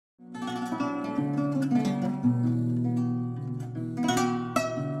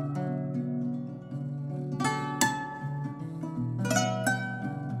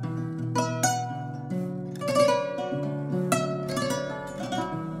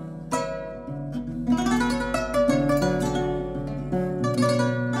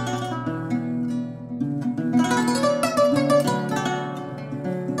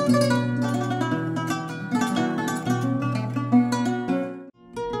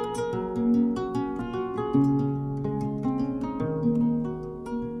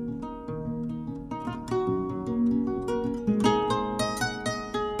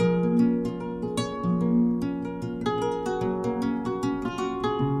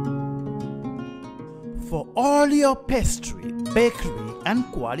For all your pastry, bakery and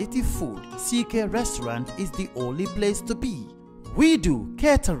quality food, CK Restaurant is the only place to be. We do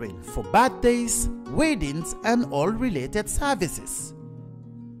catering for birthdays, weddings and all related services.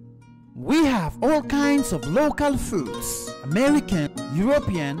 We have all kinds of local foods, American,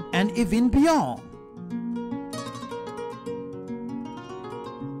 European and even beyond.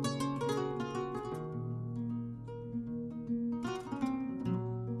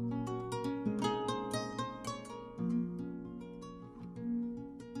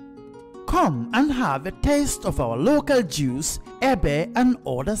 Come and have a taste of our local juice, ebe and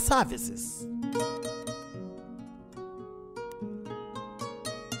other services.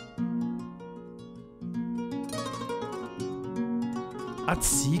 At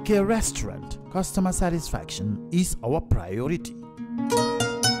CK Restaurant, customer satisfaction is our priority.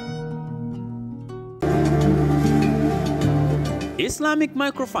 Islamic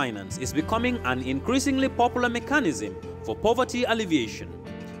microfinance is becoming an increasingly popular mechanism for poverty alleviation,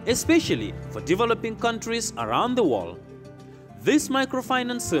 especially for developing countries around the world. This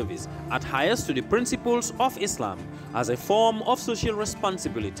microfinance service adheres to the principles of Islam as a form of social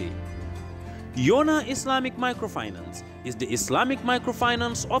responsibility. Yona Islamic Microfinance is the Islamic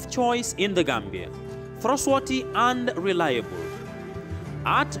microfinance of choice in the Gambia, trustworthy and reliable.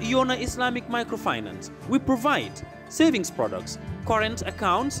 At Yona Islamic Microfinance, we provide savings products, current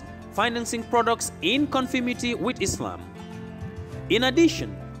accounts, financing products in conformity with Islam. In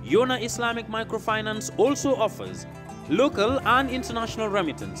addition, Yona Islamic Microfinance also offers local and international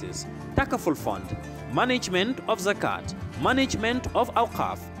remittances, takaful fund, management of zakat, management of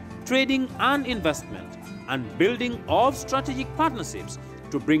awqaf, trading and investment, and building of strategic partnerships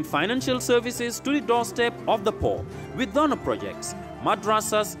to bring financial services to the doorstep of the poor with donor projects,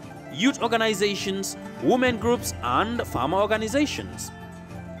 madrasas, youth organizations, women groups, and farmer organizations.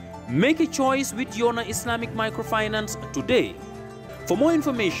 Make a choice with Yona Islamic Microfinance today. For more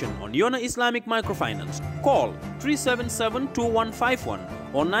information on Yona Islamic Microfinance, call 377-2151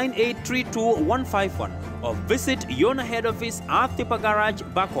 or 9832-151 or visit Yona head office at Tipa Garage,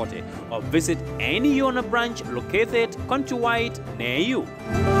 Bakote, or visit any Yona branch located countrywide near you.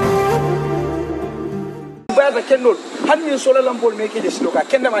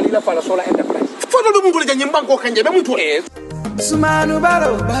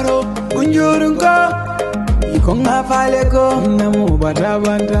 Ikonga faleko namu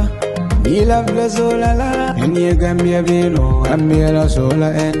badabanda ilabla sola la enie gambia bino gambia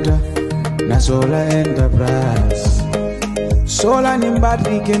sola enda na sola enterprise sola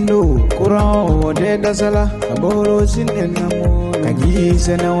nimbati kendo kurao de dasala aboro sinenamo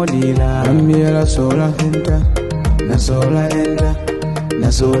kagise na odila gambia sola enda na sola enda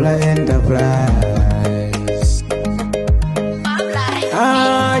na sola enterprise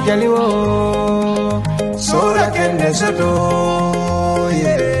jaliwo sola kende soto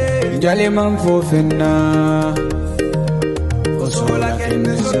yeah jali man fofena o sola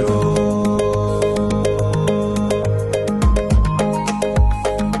kende soto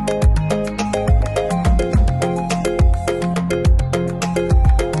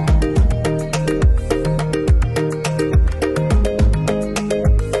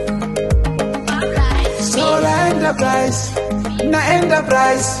sola enterprise na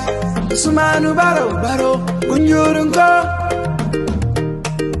enterprise Sumanu baro kunjurungo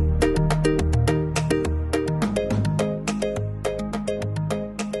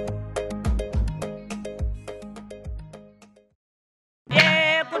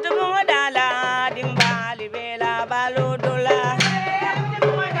ye kutubung Daala dimbali bela baludula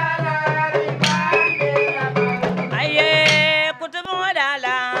aye kutubung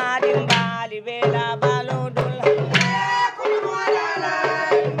Daala dimbali bela baludula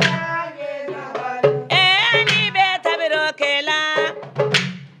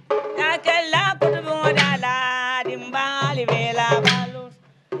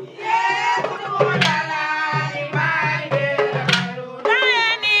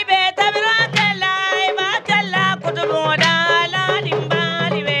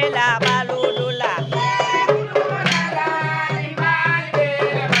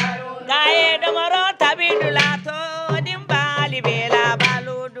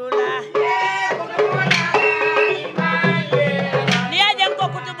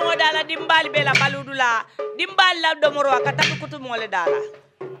dimbal la domoro akata Kutubung le Daala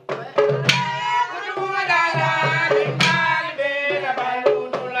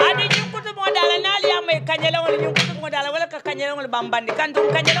adi ñu Kutubung Daala nali amay kanyela wala ñu Kutubung Daala wala ka kanyela wala bambandi kan dum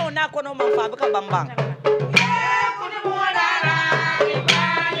kanyela na ko no man fa ka bambang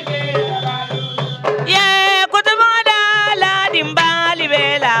ye Kutubung Daala dimbali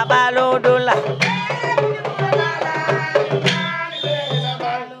bela balodula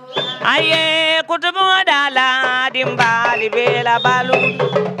Kutubung Daala dimbali bela balu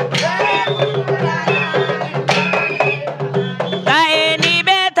Kaini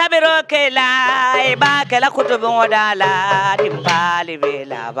beta biro kela Iba kela Kutubung Daala dimbali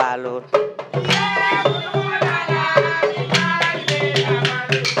bela balu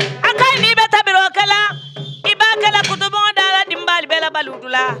Akaini beta biro kela Iba kela Kutubung Daala dimbali bela balu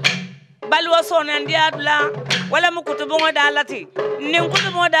dula Balu sonan diadula wala mu Kutubung Daala ti nin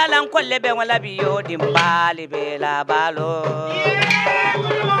Kutubung Daala kolle be wala biyo dimbali bela balo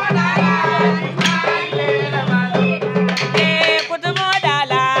Kutubung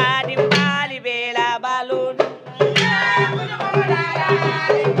Daala dimbali bela balo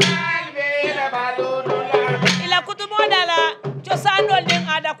ila Kutubung Daala cosandol nin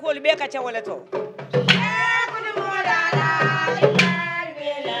ada kol be ka ca wala to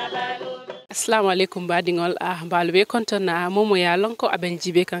Assalamu alaikum badingol balbe kontona momo ya lonko aben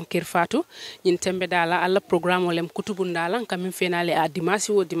jibe kan Kerr Fatou nyin tembe Daala alla programme olem Kutubung Daala kam min fenale a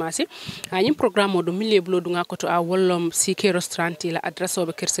dimasi wo dimasi nyin programme do mille blodu ngakoto a wollom SO3 restaurant la adresse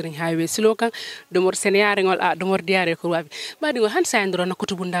obe Kersiring highway silo kan do mor seniyare ngol a do mor diare ko wabi badingol han sayndro na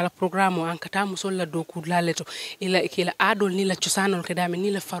Kutubung Daala programme an kata musol la do ku laleto ila ikila adol ni la ciosanol kedame ni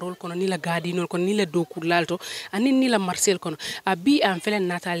la farol kono ni la gadinol kono ni la do ku lalto anin ni la marcel kono abi am felen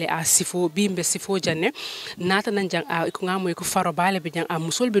natale a Sifoe bimbe Sifoe janne nata nan jang a ko ngamo ko faro bale be jang a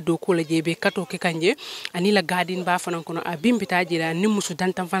musolbe do ko la jebe kato ke kanje ani la gadin ba fanan kono a bimbitaji la ni musu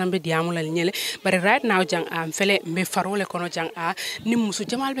dantam fanan be diamulal nyele bare right now jang a fele be farole kono jang a ni musu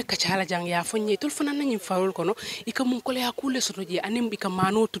jamal be kachala jang ya fonye tul fanan nan farol kono ika mun ko le akule soto je ani bika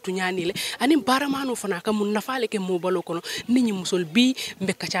mano tutu nyani le ani bara mano fana ka mun nafale ke mo balo kono ni musol bi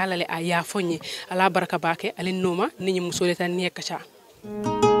be kachala le a ya fonye ala baraka bake alin noma ni musole tan ni kacha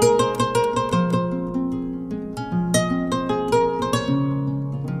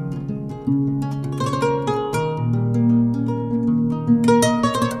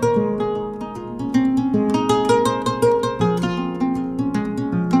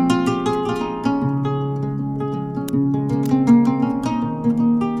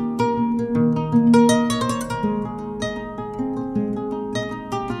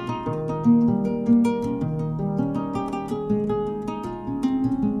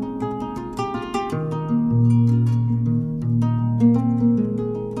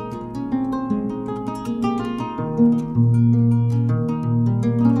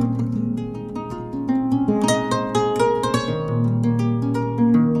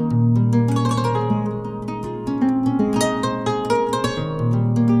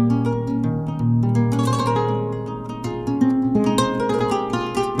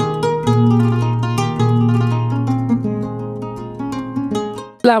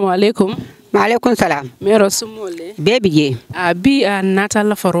Assalamu alaikum. Maaleykum salam. Mero sumole. Baby je. Bi nata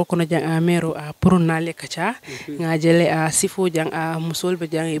la faro kono jang mero purna le kacha ngajele Sifoe jang musolbe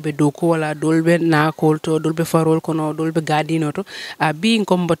jang be doko wala dolbe na kolto dolbe farol kono dolbe gadino to bi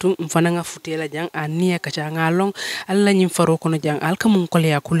ngombatu mfana nga futela jang niya kacha ngalong alla nyim faro kono jang alka mun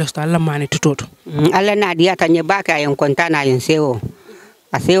kole ya kulesto alla mani tutoto alla na diya tanye baka yon kontana yon sewo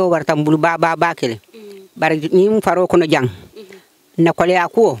asewo wartam bulu baba bakele bar nyim faro kono jang na kole ya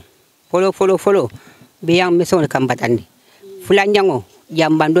ko folo biyang meson kambatandi fulanjango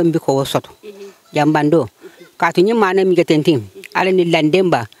jambando mbiko soto jambando katunya mana mi gatentim ala ni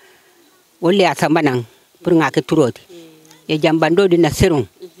landemba wolle asambanan pour ngake turoti e jambando dina serum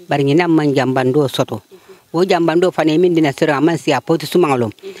bar nyina man jambando soto wo jambando fane min dina serum man si apoti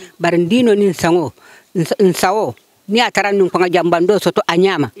sumangalom bar ndino nin sango nsawo ni ataran nun ko jambando soto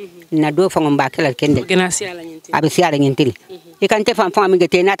anyama na do fango mbakela kende abisi ala nyintili e kan te fam mi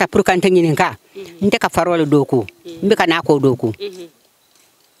gete nata pour kan tangini ka nte ka farole doku mbe kana ko doku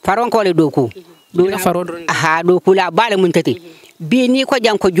faron ko le doku do ha doku la bale mun tati bi ni ko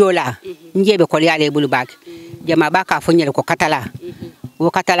jang ko jola njebe ko yale bulu bak jama baka fonyel ko katala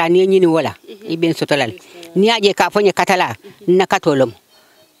wo katala ni nyini wala iben sotolal ni aje ka fonye katala na katolom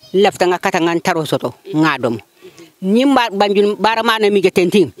lafta nga katanga taro soto ngadom nyimba banjul baramana mi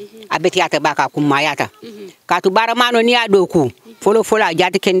getentim abeti ata baka kumayata katu baramano ni adoku folo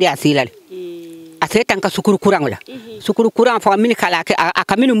jati kende asilal asetan ka sukuru kurang la sukuru kurang fa min kala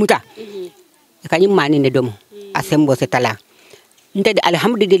akaminu muta kanyim mani ne domo asembo setala nte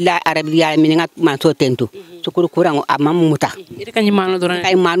alhamdulillah arabiya min ngat ma so tentu sukuru kurang amam muta kanyim mano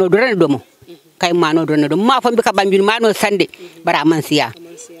dorane domo kay mano dorane domo ma fa bi ka banjul mano sande bara amansiya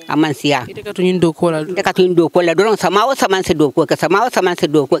ite ka tunyin do ko la doron samawo samanse do ko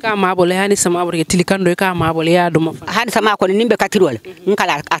ka mabole hani samawo ke tilikando ka mabole ya domo hani sama ko nimbe katirol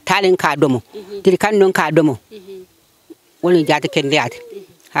nkala atalen ka domo tilikando ka domo woni jati kende ati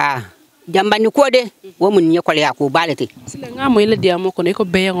ha jambani ko de wo mun nyekole ya ko balati sile nga mo ile dia mo ko ne ko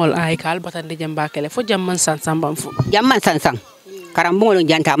beyangol ay kal batande jamba kele fo jamman sansam bam fo jamman sansang karambungol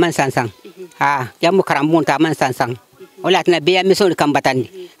janta man sansang jammu karambung ta man sansang wala tana beya mission kam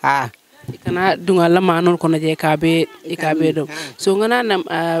batandi kana dunga la manon ko je ikabe do so ngana nam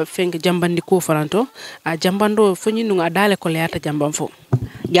fenk jambandi ko faranto jambando fo nyinu nga dale ko leata jambam fo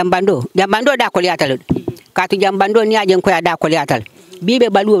jambando da ko leata lo katu jambando ni ajen ko ya da ko leata bibe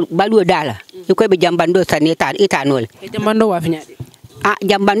balu dala ko be jambando saneta itanol jambando wa finyade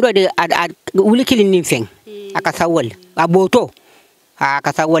jambando de wuli kilin nim feng aka sawol aboto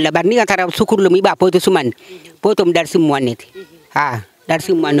aka sawol bar ni tara sukurlu mi ba poto suman poto dar sim moneti dar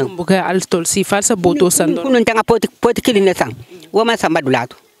sim mano buka alstol si falsa boto sando kunun tanga poto kilin ne sang wo ma samba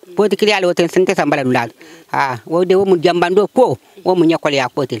dulato poto kili alo ten sente samba dulato wo de wo mu jambando ko wo mu nyakol ya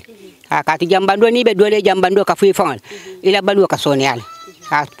potil kati jambando ni be dole jambando ka fu fangal ila balu ka sonial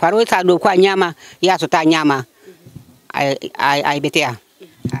faro sa do kwa nyama ya so ta nyama ay betea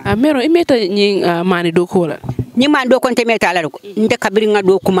mero imeta nyi mani do ko la nyi man do kon te meta la ko nde kabiri nga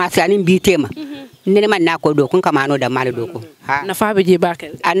do kuma sa ni bitema nene man na ko do kun kamano da mala do ko na fa be je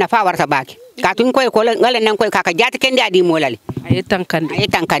bakel na fa warta bake katun koy ko ngala nan koy kaka jati kende adi molali ay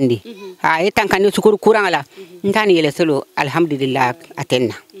tankandi sukuru kurang la ntani yele solo alhamdulillah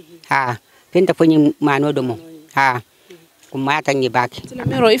atenna penta foni mano do mo kuma tan ni bake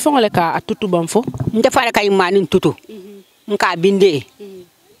mero ifongole ka atutu bamfo nde fara kay manin tutu nka binde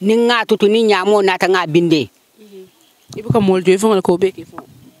ni nga tutu ni nyamo na ta nga binde ibuka mol jo ifongole ko be ke fo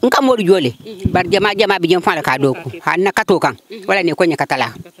nka mol jole bar jama bi jam fara ka do ko hanna kato kan wala ne ko nya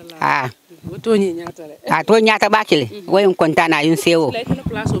katala to ni nyata le to nyata bakile wayon kontana yin sewo la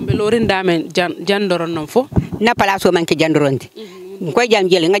place on be lorin damen jandoron non fo na place man ke jandoronti ko jam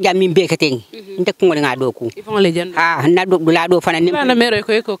jele nga jam min be ka tengi nte ko nga do ko ifon le jando na do la do fana ni na mero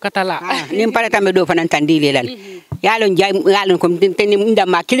ko katala ni pare tambe do fana tandile lal yalon jay yalon ko teni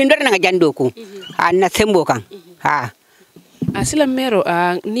ndama kilindor nga jando ko na sembo kan asila mero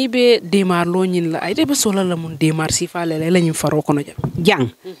ni be demar lo nyin la ay de be sola la mun demar si fa le la nyin faro ko no jang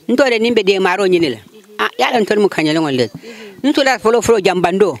ntore ni be demaro nyin la yalon ton mu kanyal ngol le ntola folo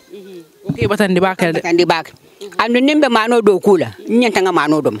jambando okay batandi bakal andu nimbe mano do kula nyenta nga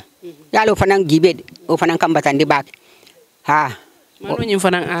mano dum yalo fanan gibe o fanan kambatandi bak mano nyim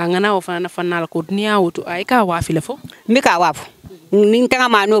fanan ngana o fanan fanal ko niya wutu ay ka wafi le fo mi ka wafu nin tanga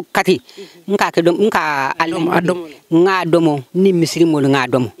mano kati nka ke dum nka adom nga domo ni misri mo nga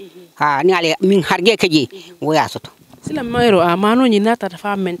domo ni ale min harge keji wo ya soto sila mayro mano nyina ta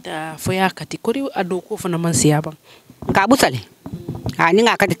fa menta fo ya kati kori ado ko fanan man siyaba nka busale ni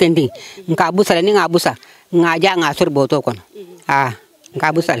nga kati tendi nka busale ni nga busa nga ja nga sur boto kono nka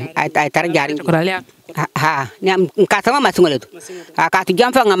busale ay tar jari ko ralia ni nka sama masungole to ka tu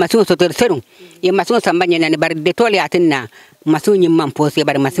jamfa nga masungo soto serum ye masungo sambanya ne bar de tole atinna masungo nyimman pose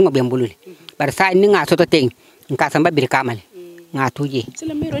bar masungo bembulule bar sa ni nga soto teng nka samba bir kamale nga tuje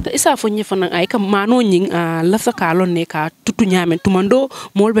sila mero isa fo nyi fanan ay kam mano nyin lafsa kalon ne ka tutu nyamen tumando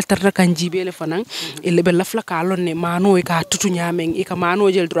mol be tarta kan jibele fanan ele be lafla kalon ne mano ka tutu nyamen e ka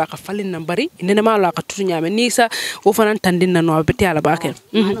mano jel dura ka falin nan bari nene ma la ka tutu nyamen ni sa o fanan tandin na no be ti ala bakel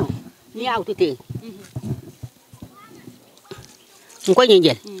ni awtu te ko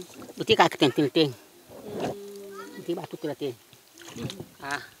nyingel buti ka kiten tin ti ba tutu te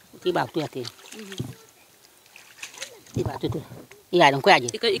ti ba tutu te iba tutu iya don ko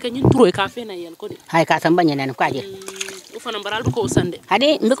aje ika nyin turo ka fe na yel ko de hay ka sambanya nan ko aje o fana baral ko sande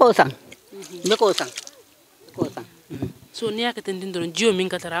hade mbiko sang so ni aka tendin don jio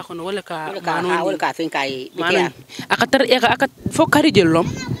min ka tara ko no wala ka mano wala ka fin kai mano aka tar aka fo kari jelom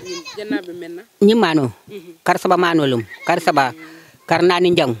jannabe menna ni mano kar saba mano lum kar saba kar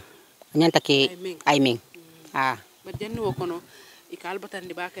nani njang nyanta ke ay min ba janni wo kono ikal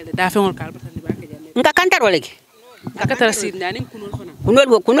batandi bakale da fe ngol kal batandi bakale janne nka kantar wala ki akatara sidnani kunol fana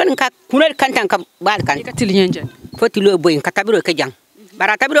kunol kantan ka bal kan ka tilien jan foti lo boy ka tabiro ka jang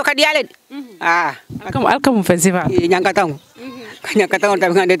bara tabiro ka diale alkam festival nyanga taw nyanga taw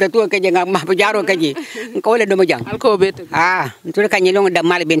tam ngande to ka jang ma bu jaro ka ji ko le do mo jang alko bet ntul ka nyelo da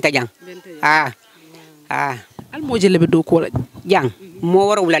mal benta jang al mo jele be do ko la jang mo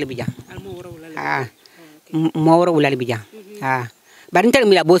wara wulal bi jang mo wara wulal bi jang bari ntel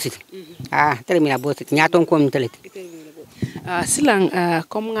mi la bosit tel mi la bosit nyaton ko mi telet silang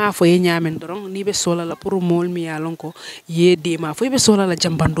comme nga fo ye nyamen doron ni be sola la pour mol mi yalon ko ye de ma fo be sola la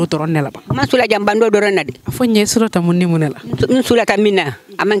jambando doron ne la ba ma sula jambando doron na de fo nye sura ta munni munela sula ta minna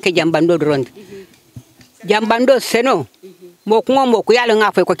amanke jambando doron jambando seno mo ko yalo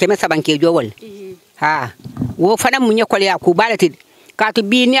nga fo ko keme sabanke jowol wo fana munye ko ya ku balati ka to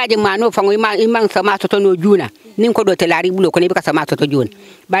bi ni aje mano fango imang sama to no juna nin ko do telari bulo ko ne ka sama to juna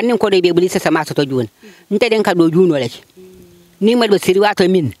ban nin ko do be buli sama to juna nte den ka do juno le ni ma do siri wato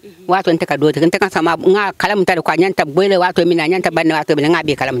min wato nte ka do te kan sama nga kalam tal ko nyanta boyle wato min nyanta banne wato be nga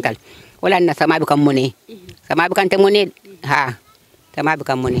be kalam tal wala na sama bi kam mone sama bi kan te mone ha sama bi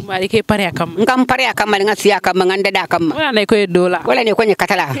kam mone mari ke pare akam ngam pare akam nga siya kam nganda da kam wala ne ko dola wala ne ko ni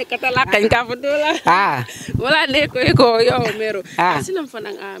katala kan ka fu dola ha wala ne ko yo mero asilam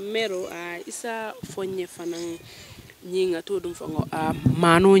fanang mero isa fonye fanang nyinga to dum fango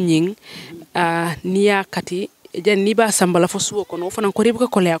mano nying niya kati jan ni ba sambala fo suwo kono fanan ko rebuka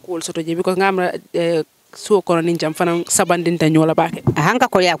ko le akol soto je biko ngamra suwo kono nin jam fanan sabandin ta nyola bake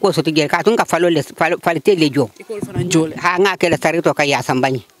hanka ko ya ko soto je ka tun ka falole falite le jo ikol fanan jole ha nga ke la sarito ka ya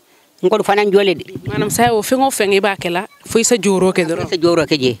sambani ngol fanan jole de manam say o fengo fengi bake la fo isa joro ke doro sa joro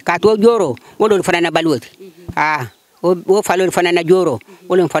ke je ka to joro wolo fanan na balwoti o falol fanan na joro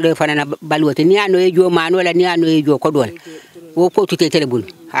wolo falol fanan na balwoti ni ano e jo mano la ni ano e jo ko dol wo ko tute telebul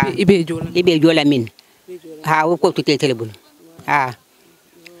ibe jola min wo ko tute telebul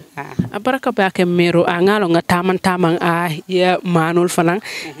abaraka bake mero ngalo nga taman ye manul fanan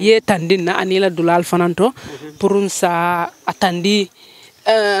ye tandin na anila dulal fanan to purun sa atandi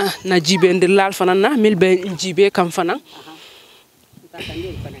na jibe ndilal fanan na milbe jibe kam fanan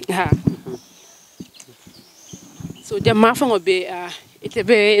so jamma fango be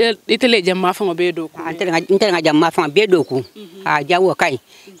itele jamma fango be do ku intel nga jamma fango be do ku jawo kai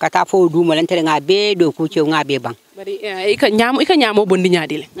kata fo du mo lentel nga be do ku cew nga be bang bari ika nyamo bondi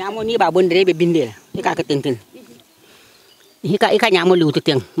nyaadile nyamo ni ba bondi rebe bindela ika ka tenten ika nyamo lutu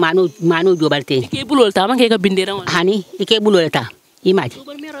ten manu jobalte ke bulol ta man ke ka bindera won hani ike bulol ta imaji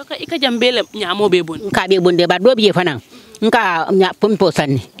ko mero ika jambele nyamo be bondi ka be bonde ba do biye fanan nka nya pompo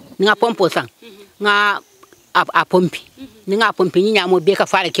sanni nga pompo san nga a pompi ni nga pompi ni nyamo be ka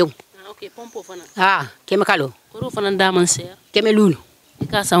fara kew okay pompo fanan keme kalo ko ro fanan daman se keme lulu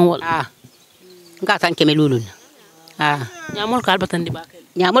ika san wol nga san keme lulu nyamol kal batandi bakay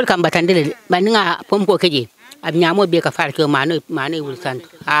nyamol kam batandi le ban nga pompo keje ab nyamo be ka fara kew mano wul san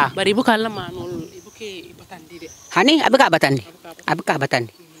bari bu kala manol ibuke batandi de hani abika batandi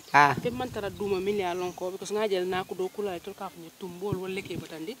te man tara duma min ya lon ko because ngajel na ko do kula to ka fu tumbol wala ke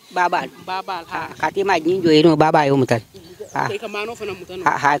batandi babal kati ma jinjo eno baba yo mutal ke ka mano fana mutan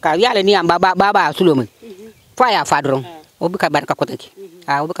ka yale ni am baba sulomun fa ya fadron obika barka koteki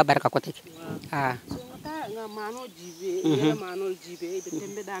obika barka koteki nga mano jibe mano jibe be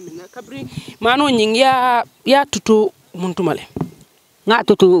tembe dami na kabri mano nying ya tutu muntumale nga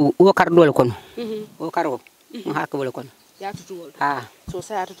tutu wo kardol kono wo karo nga ko wol kono ya tutu wol so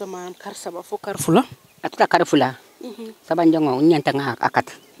sa tutu man karsa ba fo karfula atuta karfula saban jongo nyanta nga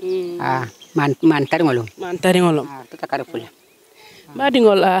akat man taringolom tuta karfula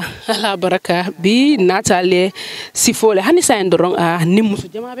badingol ala baraka bi natale sifole hani sa ndorong nimusu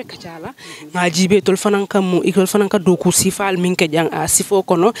jama be kacala ngajibe tol fanan kam ikol fanan ka doku sifal min ke jang sifo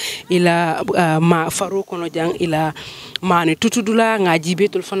kono ila ma faru kono jang ila mani tutudula ngajibe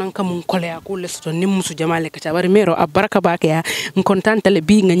tol fanan kam kole ko lesto nimusu jama le kacha bari mero baraka ba ke kontante le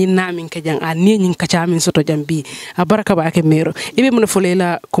bi ngani namin ke jang ni nyin kacha min soto jam bi baraka ba ke mero ibe mun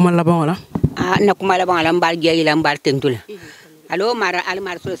folela kuma laban wala na kuma laban la mbal jeyi la mbal tentula alo mara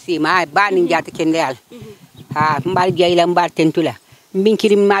almar so si ma ba ni jata kende al mbal jeyla mba tentula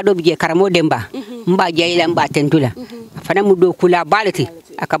mbinkiri ma do bije karamo demba mba jeyla mba tentula fana mu do kula balati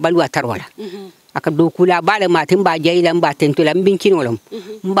aka balwa tarwala aka do kula bala ma timba jeyla mba tentula mbinkiri wolom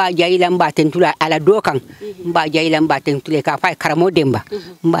mba jeyla mba tentula ala dokan mba jeyla mba tentula ka fa karamo demba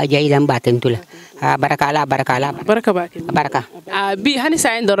mba jeyla mba tentula baraka baraka bi hani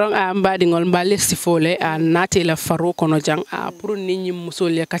sa ndorong mbadi ngol mbale sifole nati la faro kono jang pour nit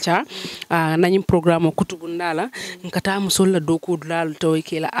musol ya kacha nañim programme Kutubung Daala nkata musol la doku dulal to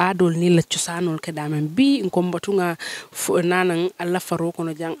kila adol ni la ciosanol ke damen bi ngombatunga nanan alla faro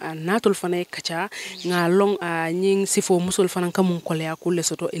kono jang natul fane kacha nga long ñing sifo musol fanan kam ko le akule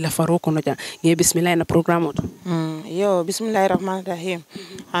soto ila faro kono jang nge bismillah na programme to yo bismillahir rahmanir rahim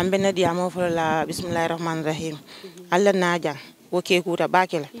ambe na diamo la bismillahirrahmanirrahim Allah na jang woke kuta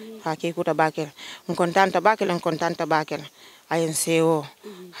bakela ke kuta bakela kontanta bakela ayen sewo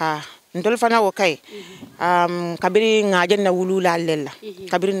ndol fana wo kay kabiri ngajen na wululal lella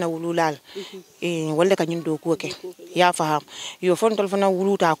kabiri na wululal wala ka nyindo ko ke ya faham yo fon ndol fana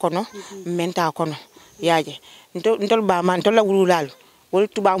wuluta kono menta kono yaaje ndol ba man ndol la wululal wol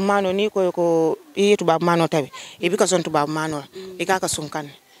tuba mano ni ko tuba mano tawi e bi ka son tuba mano e ka sunkan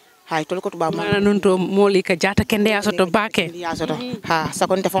hay tol ko tuba mana non to moli ka jata kende ya soto bake ya soto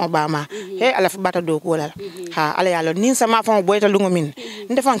sakonte fo ba ma he ala bata do ko la ha ala yalo nin sama fa boyta lungo min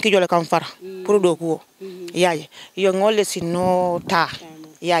nde fan kijole kam fara pour do ko yaye yo ngole sino ta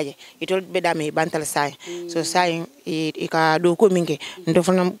yaye itol be dame bantal sai so sai e ka do ko minke ndo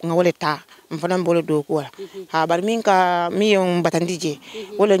fana ngole ta mfana mbolo do ko ha bar min ka mi yon batandije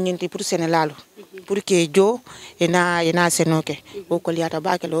wala nyinti pour senelalo pour que jo ena senoke o ko liata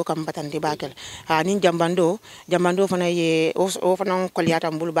bakel o kam batandi bakel ha nin jambando fana ye o fana ko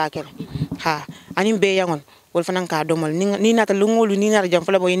liata mbul bakel ha anin be yangon wol fana ka domol ni nata lungolu ni nata jam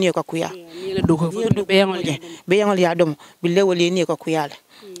fala bo yeni ko kuya ni la do ko be yangol ya dom bille wol yeni ko kuyala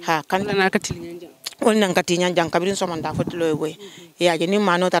ha kan na ka tilnya jam on nan kati nyan jang kabirin so man da fotlo boy ya je ni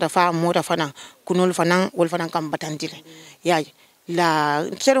mano tara fa mota fana kunol fana wol fana kam batandile ya la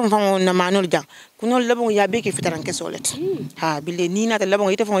serum fango na manol jang kunol labon ya be ke fitaran ke solet ha bille ni na ta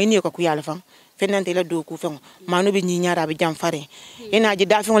labon ite fango ni ko ku yala fan fenante la do ku fango mano be ni nyara be jam fare ina ji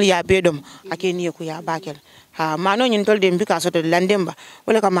da fango ya be dom ake ni ku ya bakel ha mano nyin tolde mbika soto landemba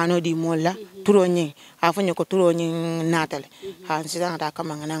wala ka mano di molla turo nyi ha fanyo ko turo nyi natale ha sida ta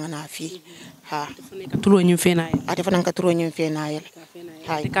kama ngana fi ha turo nyi fena ate fanan ka turo nyi fena yel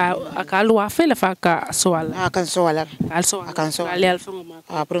ka akalu wa fele fa ka soal akan soal akan soal al fango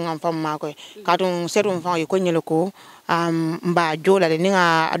ma pour ngam fam ma ko ka ton serum fa ko nyelo ko mba jola le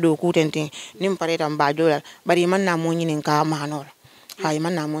ninga ado ku tenti nim pareta mba jola bari man na mo nyinin ka manol hay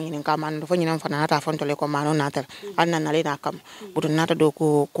man na mo nyinin ka manol fo nyinam fana ta fonto le ko manol natal anna na le na kam budun nata do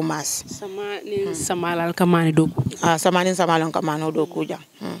ko kumas sama ni samalal kamani do ko samanin samalon ka manol do ko jam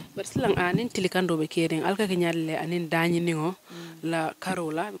bar silang anin tilikando be keren alka ke nyalle anin dañi ningo la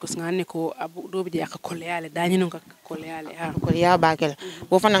karola because ngane ko abu do be aka koleale dañi non ka koleale ha ko ya bakel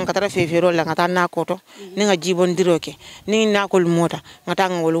wo fana ka tara fefero la ngata na koto ni nga jibon diroke ni na kol mota ngata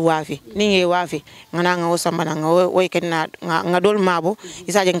ngol wafi ni nge wafi ngana nga osamba nga way kenna nga dol mabo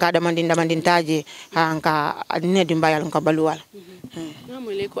isaje ngada mandin taje ha nka ne dimbayal nka baluwal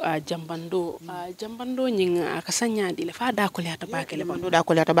namule ko a jambando nying akasanya di le fa da ko lata bakel bando da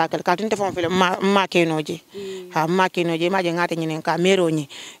ko lata bakel ka tinte fon fele ma kenoje ha ma kenoje ma je ngata nyinen ka mero nyi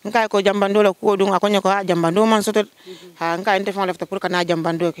nka ko jambando la ko dun akonya ko jambando man soto ha nka inte fon lafta pour kana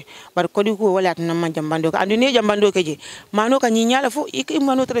jambando ke bar ko di ko wala tan man jambando ka andu ne jambando ke je mano ka nyi nyala fu ik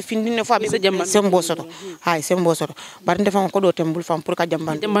mano tra findine fa be sembo soto hay sembo soto bar inte fon ko do tembul fam pour ka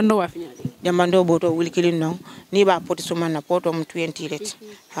jambando wa fi jambando boto wulikilin non ni ba poti sumana poto mu 20 let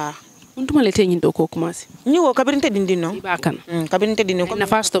ha untuma le teñin do ko commencé ni wo kabirinte dindin non bakan kabirinte dindin ko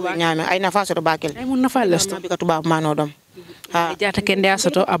nafasto ba nyame ay nafasto do bakel ay mun nafa lesto bi ka tuba mano dom ha jata kende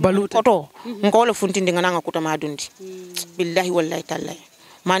asoto abaluta koto ngolo funtindi ngana nga kutama dundi billahi wallahi taala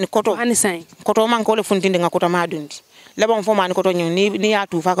mani koto ani sai koto man ko le funtindi nga kutama dundi labon fo mani koto ni ya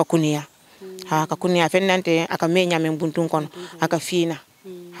tufa ka kuniya ha ka kuniya fennante aka me nyame buntun kono aka fina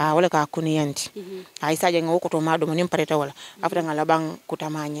ha wala ka kuniyanti ay saje nga ko to ma do nim pareta wala afta nga labang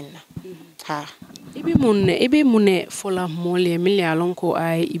kutama nyinna ha ibe munne fola mole milyalon ko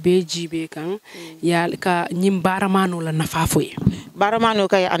ay ibe jibe kan ya ka nyim baramano la nafafoye baramano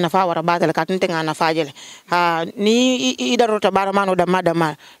kay anafa wara badal ka tinte nga nafa jele ha ni idarota baramano da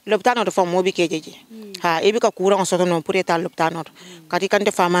madama loptano to fam mobi kejeje ha ibe ka kuran soto non pour eta loptano kati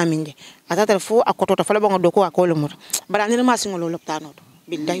kante fama minje atata fu akoto to fala bongo do ko akolo mur bara ni ma singolo loptano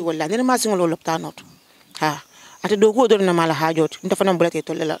billahi wallahi ni ma singolo loptano ha ate do ko do na mala hajot nda fana bulate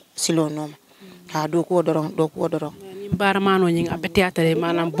to lela silo nom ha do ko doron ni baramano nying abetiata le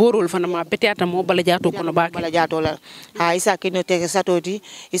manam borol fana ma betiata mo bala jato kono baake bala jato la ha isa kino te satoti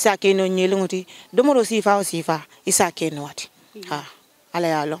isa kino nyelunguti domoro sifa isa kino wati ha ala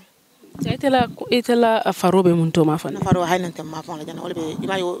yalo itela farobe mun to ma fana faro haynante ma fon la jana wala be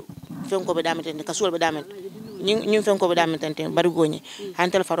imayo fen ko be damete kasul be damete ñing fen ko be damete bari goñi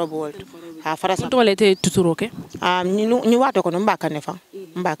hantel farobe wol ha farasa to le te tuturo ke ñu wato ko no mbakane fa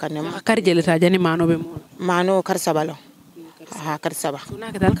mbakane ma karjele ta jani mano be mo mano kar sabalo ha kar saba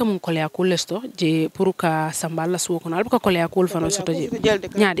na ka dal ka mun kolya kulesto je pour ka sambala suwo kono alba ka kolya kul fano soto je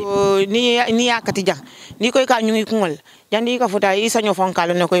nyaadi ni yakati jang ni koy ka ñu ngi kungol jandi ka futa isa ño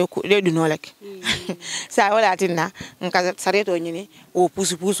fonkalo ne koy le du no lek sa wala tinna nka sareto ñini o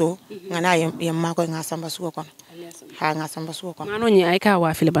pusu ngana yem ma koy nga samba suwo kono ha nga samba suwo kono mano ñi ay ka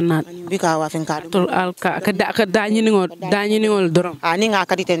wa fil banna bi ka wa fin ka to al ka dañi ni ngol dorom ni nga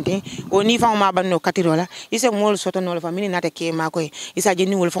kati tenti o ni fa ma banno katirola ise mol soto no la famini nata ke ma koy isa je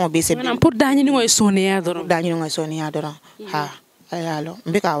ni wol fa be se manam pour dañi ni ngoy sonia dorom ha ayalo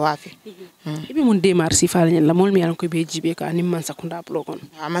mbika wafi ibi mun demar si fal ñen la mol mi yalan ko be jibe ka nim man sakunda blogon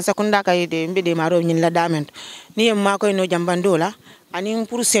man sakunda kay de mbe de maro ñin la dament ni yem ma koy no jambandola ani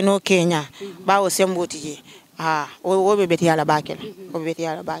pour seno kenya bawo semboti je ha o be beti yala bakel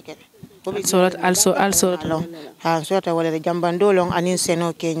also ha sorta wala jambando long anin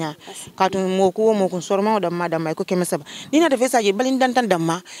seno Kenya katu moku sorma da madam ko keme saba ni na da fesa je balin dan tan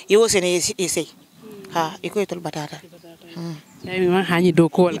damma yo sene yesi ha iko tol batata ay ma hani do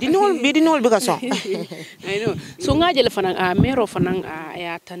ko di nol bi ka so I know so ngaje le fanan a mero fanan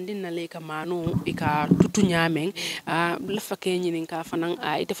ya tandin na le ka manu ika tutu nyameng la fake nyinin ka fanan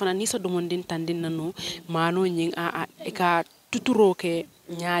ite fanan ni sa dumondin tandin nanu manu nyin ika tuturo ke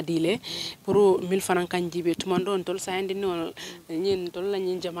nyaadile pour mil fanan kan jibe tumando tol sayndi non nyin tol la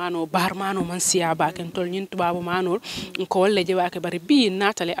nyin jamano bar mano man siya ba ken tol nyin tubabu mano ko wolle je waake bari bi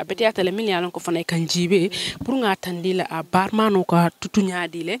natale abeti atale mil yalon ko fanay kan jibe pour nga tandila a bar mano ko tutu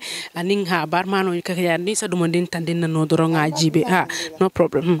nyaadile aning ha bar mano ka ya ni sa dum den tandina no doro nga jibe ha no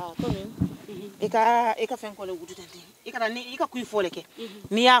problem eka fen ko le wudu tandin ika kuy fole ke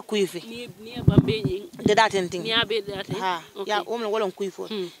ni ya kuy fe ni bambe nyi de daten ting ni ya be daten ha ya omle wala kuy fo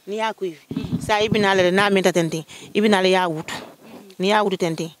ni ya kuy sa ibina le na menta tenting ibina le ya wutu ni ya wutu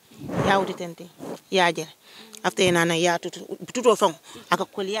tenting ya je after nana ya tuto fon aka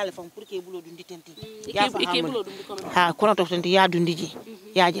koli yale fon pour que bulo dundi tenting ya fa ha kono to tenting ya dundi ji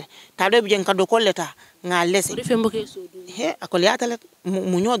ya je ta do bi jen ka do kolleta nga lese he akoli ya tale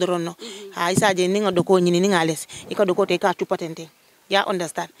mu nyodoron no ha isaje ni nga do ko nyini ni nga lese ika do ko te ka tupatente ya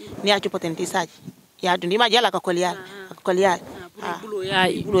understand ni ya tupatente isaje ya dundi ma jala ka koli yale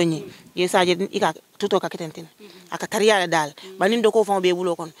bulo nyi yesaje ika tuto ka ketenten aka tariya dal banin do ko fon be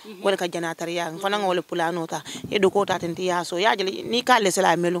bulo kon wala ka jana tariya fana ngol pulano ta e do ko ta tenti ya so ya jeli ni ka lese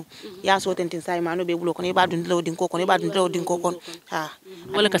la melu ya so tenten sai mano be bulo kon e ba dun lo din ko kon ha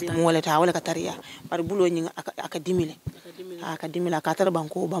wala ka tariya par bulo nyi aka dimile aka tar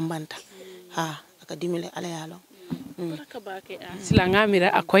banko bambanta ha aka dimile ala yalo baraka bake sila ngamira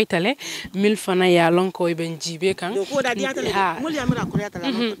akoitale mil fana ya lonko iben jibe kan do ko da diatale mul ya mira ko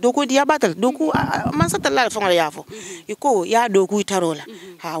diatale do ko dia batal do ko man satalla fa ngala yafo iko ya do ko tarola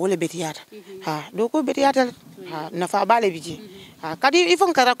ha wala betiyata ha do ko betiyata ha nafa bale biji ha kadi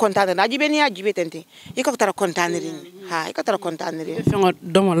ifon kara kontane na jibe ni ya jibe tente iko tara kontane rin ha iko tara kontane rin fengo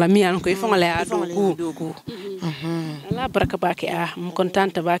domo la mi an ko ifon la do ko ala baraka bake m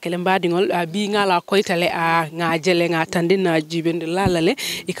kontante bake le mbadingol bi ngala koitale ngajele nga tandina jibende lalale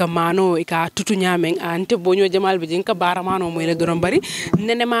ika mano ika tutu nyamen ante bonyo jamal be jinka baramano moy le doron bari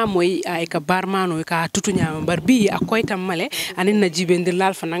nene ma moy ika barmano ika tutu nyamen bar bi akoytam male anin na jibende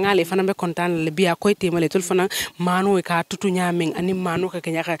lal fana ngale fana be kontane le bi akoyte male tul fana mano ika tutu nyamen anin mano ka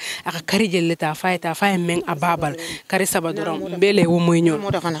kenya aka karijel leta fayta fay men ababal kare saba doron mbele wo moy ñoo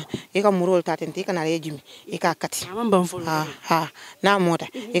moda fana ika murol tatenti kana le jimi ika kati ha na moda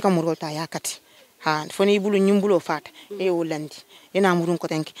ika murol ta ya kati ha foni bulu nyumbulo fata e wolandi ina murun ko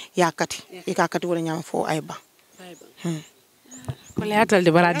tanki ya kati wala nyama fo ayba ko le atal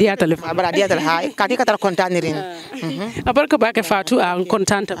de baradiatal ha kati katar kontanirin abarka bake Fatou an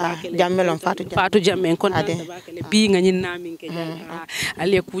kontanta bake jammelon Fatou jamme kontanta bake le bi nga nyin namin ke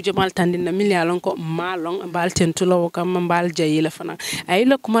ale ku jamal tandin na milyalon ko malon bal tentulo kam mbal jayila fana ay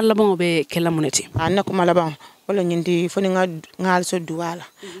la kuma labon be kelamuneti anna kuma labon wala nyindi foni ngal so duwala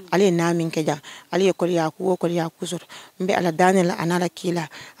ale namin ke ja ale ko ya ku so mbe ala danela anala kila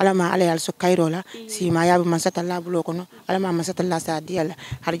ala ma ala yal so kayrola si ma yabu man satalla bulo kono ala ma satalla sa diala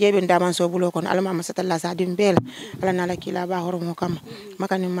har jebe ndaman so bulo kono ala ma satalla sa dimbela ala nala kila ba hormo kam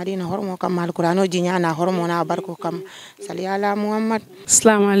makani madina hormo kam alqur'ano jinya na hormo na barko kam sali ala muhammad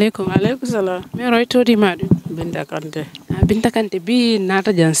assalamu alaikum salam me roito di madu binta kante bi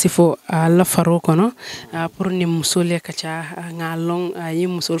nata jan sifo la faro kono pour ni musole kacha ngalong yi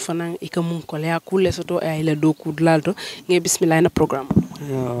musul fanan ikamun ko le akule soto ay la do kudlalto nge bismillah na programme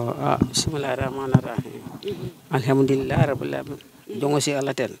yo bismillahir rahmanir rahim alhamdulillah rabbil alamin jongo si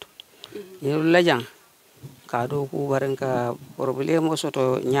ala tento yo la jang ka do ku baranka problème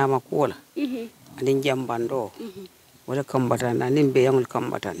soto nyama ko wala andin jambando wala kambatan andin be yangul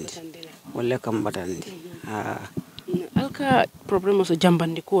kambatandi wala kambatan alka problème so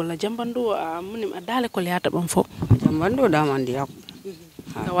jambandi ko la jambando munim adale ko le ata bam fo jambando da mandi yak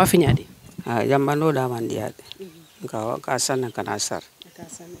ka wafi nyadi jambando da mandi yak ka sanna kana sar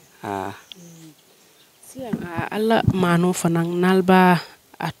siang alla mano fanan nalba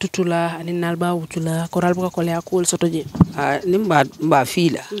atutula ani nalba wutula ko ralba ko le akol soto je nimba ba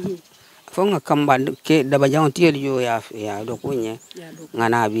fila fonga kamban ke daba jang tiel yo ya do kunye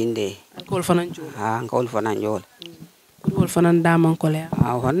ngana binde alcool fanan jol alcool fanan jol alcool fanan daman ko le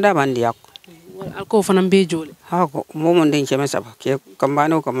honda bandi yak alcool fanan be jole ko momo den cheme saba ke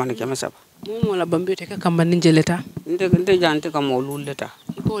kambano ko man cheme saba momo la bambe te ka kamban jeleta nte jante ka mo luleta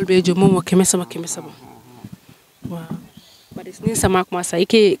alcool be jo momo keme saba wa bari ni sama kuma sa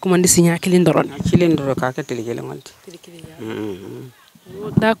ike kuma ndi sinya kilin doron cilin doro ka ka tili kele ngonti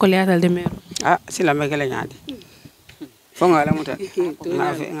da ko le atal de mero sila me kele nyaadi fonga la muta na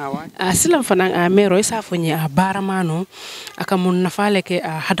fe ngawa silam fanan a mero isa fonye a baramano aka mun nafale ke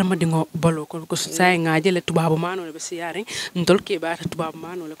a hadama dingo bolo ko sai ngaje le tubabu mano le besiyari ndol ke ba ta tubabu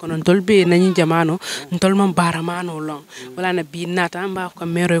mano le kono ndol be nani jamano ndol man baramano lon wala na bi nata mba ko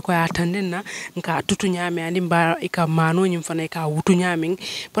mero ko atanden na nka tutu nyame ani mba ika mano nyim fana ka wutu nyamin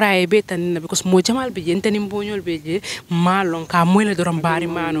pra e be tan na because mo jamal be jentani mbonyol be je malon ka moyle doram bari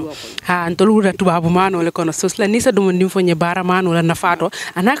mano ha ndol wuda tubabu mano le kono sosla ni sa dum ndim fonye bara mano la nafato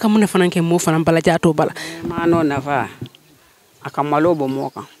anaka mun fanan ke mo fanan bala jato bala mano nafa aka malobo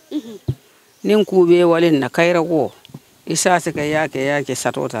moka nin kube walin na kaira go isa se ka yake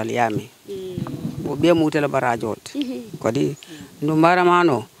satota liyami bo be mutel barajot kodi no bara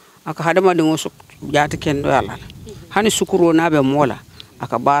mano aka hadama dingo su jata kendo yalla hani sukuro na be mola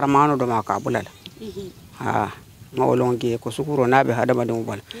aka bara mano do maka bulala mawlonge ko sukuro na be hadama dingo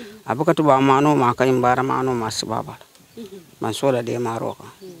bal abaka to ba mano maka imbara mano masbaba man sola de maroka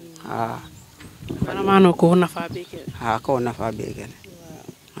bara mano ko nafa bekel ko nafa bekel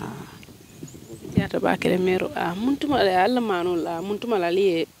yata bakele mero muntuma alla mano la muntuma la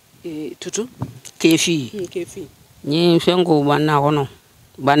li tutu kefi ni fengo banna hono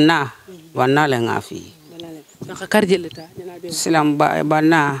banna le ngafi ka karjeleta silam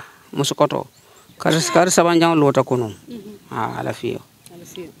banna musukoto kar sabanjang lota kono ala fiyo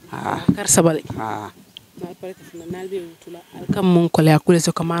kar sabale alkam mon ko le akule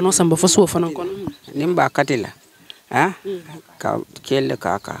so kamano samba foso fanan kon nimba katila ka kelle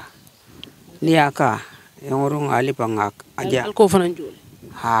kaka ni aka yongorong ali pangak aja alko fanan jole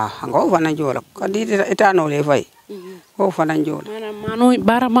ngo fanan jole kadi etano le fay ko fanan jole mano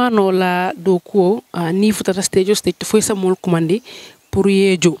bara mano la do ko ni futata stage foi sa mol commandi pour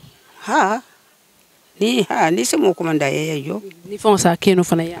yejo ni se mo komanda yejo ni fon sa keno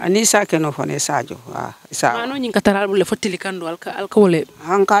fana ya ni sa keno fana sajo sa mano nyin kataral le fotili kando alka wole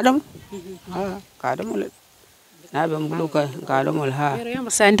kadam le na be mbulu kadam wol pero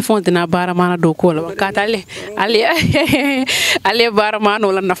yamba sa indi fon dina bara mana do ko la katale ale bara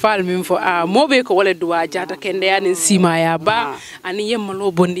mano la nafal min fo mobe ko wole duwa jata kende ya nin sima ya ba ani yemma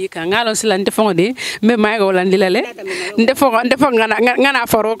lo bondi ka ngalon sila nde fon de me may go wala ndilale nde fo ngana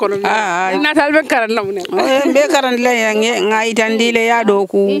faro ko no natal ben karan lamne be karan le ngai tandile ya do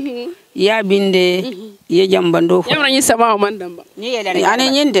ku ya binde ye jambando yamna ni sama o mandamba ni ani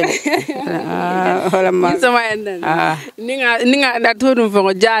nyinde wala ma sama endan ninga da todum fo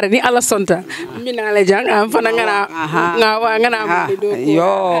jaare ni ala sonta mina la jang am fana ngana do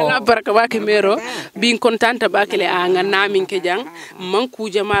yo la baraka ba ke mero bin kontanta ba ke le ngana min ke jang man ku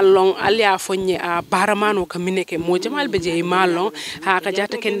jamal long alia fonye paramano kamine ke mo jamal be je malon ka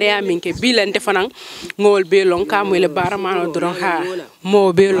jata ke ndeya min ke bilante fana ngol be long ka mo le paramano doron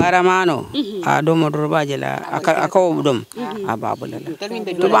mo be paramano do mo do bajela aka dum babula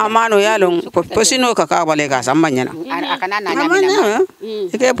to ba mano yalon posino ka bale ka sambanya aka nana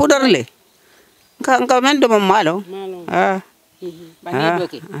ke pudarle ka men do malo bani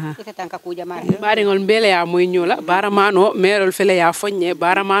doki ita tanka kuja mari bari ngol mbele ya moy nyola baramano merol fele ya fonye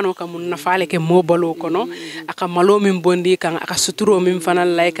baramano kam mun nafale ke mobalo kono aka malo min bondi kan aka suturo min fanal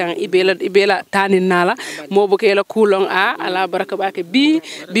lay kan ibela tanin nala mobo ke la kulong ala baraka bake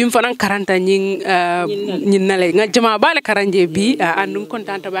bim fanan karanta nyin nale nga jama bale karanje bi andum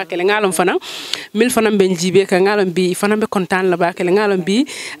kontanta bake le ngalon fanan mil fanan ben jibe ka ngalon bi fanan be kontan la bake le ngalon bi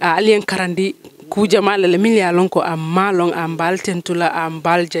alien karandi ku jamal le milia lon ko malong ambal tentula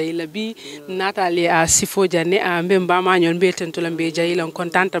ambal jayla bi natali Sifoe janne ambe mbama nyon be tentula be jayla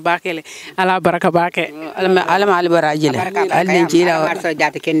kontanta bakele ala baraka bake alama albarajile alin jira marso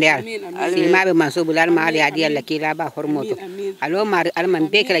jata kendel silmabe mansubu lal ma ali adiyalla kila ba hormoto alo mar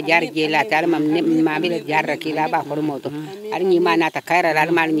alman bekela jar jela ta alman ma be jar kila ba hormoto alni ma nata kaira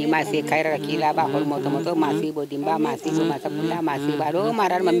alman ni ma se kaira kila ba hormoto moto ma sibo dimba ma sibo ma sabula ma sibo alo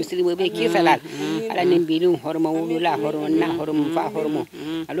mar alman muslimo be kisalal ala nin bilum hormo wulula hormo na hormo fa hormo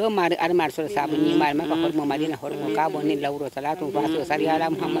alo mar armar so sabu ni mar ma hormo madina hormo ka bonni lawro salatu fa so sari ala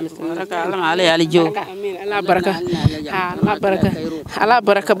muhammad sallallahu alaihi jo amin ala baraka ala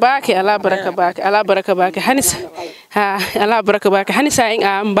baraka bake hanis ala baraka bake hanisa en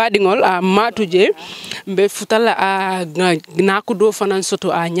mbadingol matuje be futala naku do fanan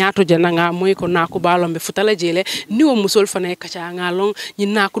soto nyaato jananga moy ko naku balom be futala jele ni o musol fanay kacha ngalon ni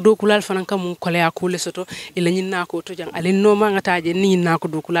naku do kulal fanan kam ko le akule soto ila ni naku to jang alen no ma ngataje ni naku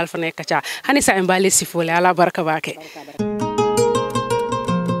do kulal fanay kacha hanisa en bale Sifoe ala baraka bake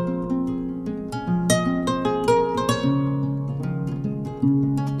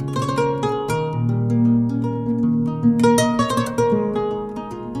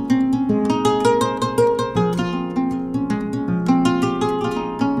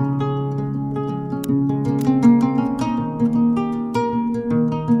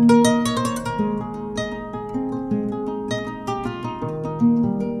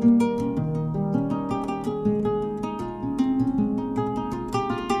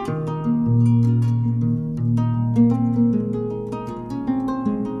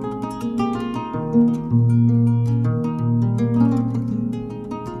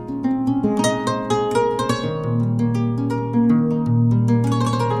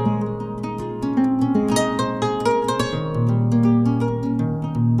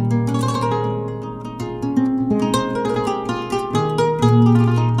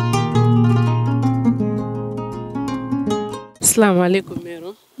assalamu alaikum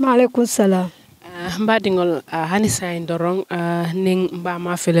mero. Maaleykum salam. Mbadingol hani sayin dorong ning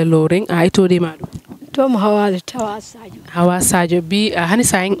mbama fele loring itodi madu. Tom hawale Hawa Sadio bi hani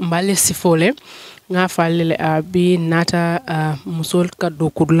sayin mbale Sifoe nga falele bi nata musol ka do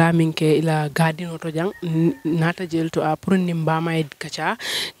kudla minke ila gadino to jang nata jelto pour ni mbama e kacha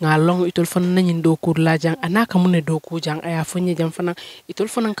nga long itol fon nanin do kudla jang anaka munne do ku jang aya fonye jam fana itol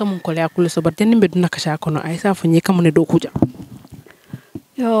fon kam ko le akul so batten be duna kacha kono ay sa fonye kam munne do ku jang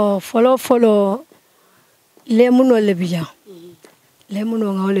yo follow lemuno le bija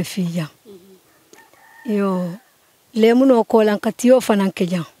lemuno nga ole fija yo lemuno ko lan ka tiyo fanan ke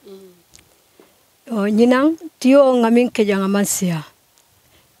jang o nyinang tiyo ngamin ke jang amansia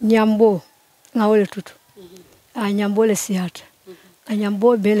nyambo nga ole tutu a nyambo le siata a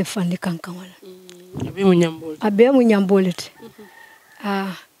nyambo bele fandi kankan wala abe mu nyambo le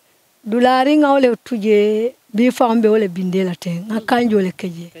dulari nga ole tuje bi fambe ole bindela te nga kanjo le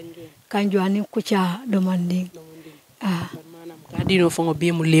keje kanjo ani kucha domanding gadino fongo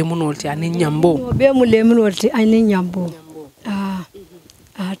be mu lemunol ti ani nyambo be mu lemunol ti ani nyambo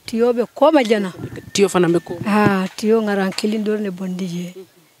tiyo be koma jana tiyo fana be ko tiyo ngaran kilindor ne bondije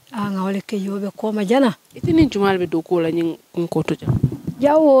nga wale ke yobe koma jana itinin jumal be do ko la nyin ko to jam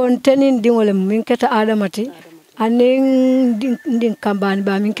jawo tenin dingole min keta adamati anin din kambani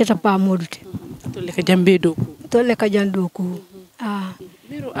ba min keta pa modute to le ka jambe do ko to le ka jando ko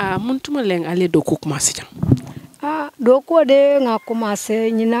mero mun tuma leng ale do ko kuma si jam do ko de nga commencé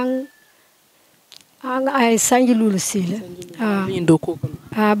nyinang anga ay sanji lulu sile min do ko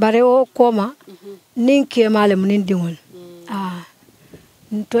bare o koma nin ke male mun dingol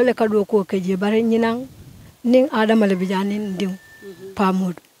tole ka do ko ke je bare nyinang nin adama le bijani ding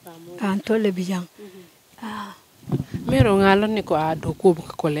pamod tole bijang mero ngalon ni ko do ko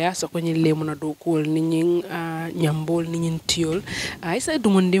ko le aso ko nyi le mun do ko ni nyin nyambol ni nyin tiol isa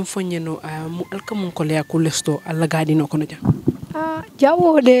dum ndim fonyeno mu alkamun ko le ko lesto alla gadino ko no jam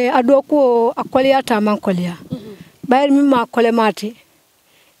jawo de ado ko akoliya ta man koliya bayir mi ma kole mati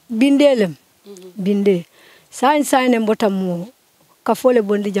bindelem binde sain ne mbotam mo ka fole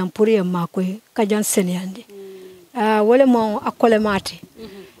bondi jam pour yam makoy ka jan senyande wala mo akole mati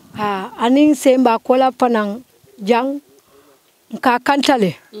anin semba kola panang jang ka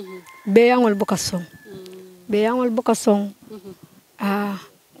kantale be yangol buka song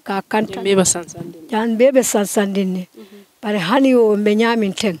ka kantale be basansande jan bebe sansandine bare hani o be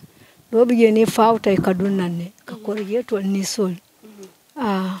nyamin ten do bi ni fawta ka dunnanne ka ko yeto ni sol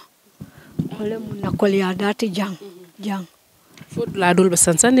wala mun na koliya dati jang fod la dol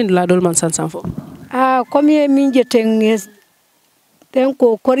basansande la dol man sansan fo comme min jeten ten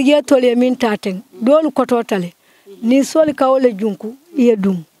ko koryeto le min taten dol ko totale ni sol ka wala junku ye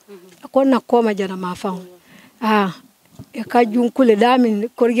dum ko na koma jara ma faw e ka junkule damin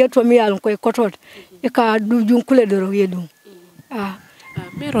koryeto mi yalon koy kotot e ka du junkule do ye dum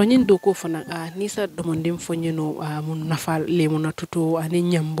mero nyin do ko fana nisa do mon dim fonyeno mun nafal le mun natuto ani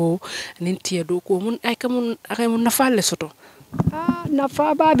nyambo ani tie do ko mun ay ka mun nafal le soto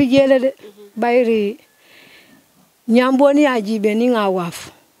nafa babi jele de bayri nyambo ni ajibe ni nga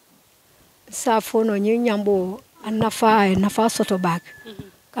waf sa fono ni nyambo nafa soto bak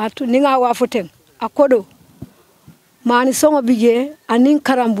ka tu ni nga wafu ten akodo mani songo bije anin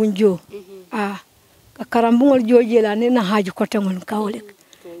karambunjo ka karambungol joje la ni na haji ko tengol kawle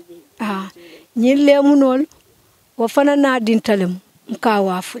ni lemunol wo fana na dintalem ka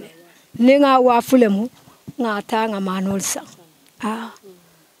wafule ni nga wafule mu nga ta nga manol sa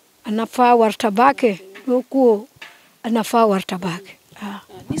nafa warta bake do ko nafa warta bake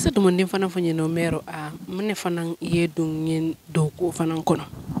nisa do mon dim fana fonyeno mero mune fana yedum nyen do ko fana kono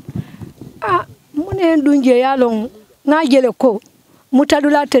mune dunje yalon nga jele ko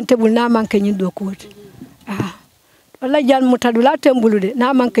mutadula tentebul na manke nyin do ko wala jan mutadula tembulude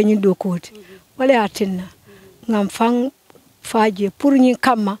na manke nyin do ko wala atinna ngam fang faje pour nyin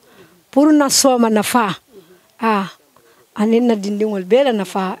kamma pour na soma na fa anin na dindingol bela na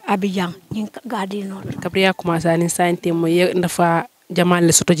fa abijan nyin gadi non kabriya kuma sanin sante mo ye na fa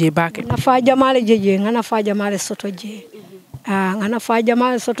jamale soto je bake na fa jamale jeje ngana fa jamale soto je ngana fa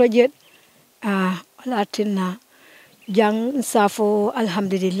jamale soto je wala tinna jang safo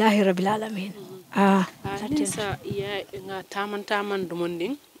alhamdulillahi rabbil alamin nisa ya nga taman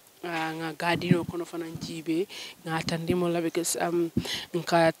dumonding nga gadino kono fanan jibe nga tandimo labe kes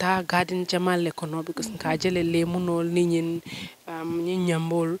nka ta gadin jamale kono because nka jele le munol ninyin ni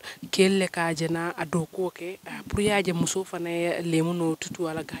nyambol kelle kaje na adoko ke pour yaaje muso fana lemu no tutu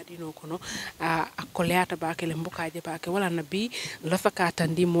wala gadi no kono a koleata ba ke lembo kaje ba ke wala nabi la fakata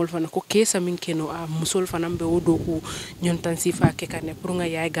ndi mol fana ko kesa min keno a musol fana be wodoku nyon tan sifa ke kane pour nga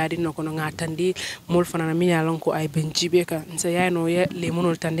yaay gadi no kono nga tandi mol fana na minya lon ko ay benjibe ka sa yaay no ye lemu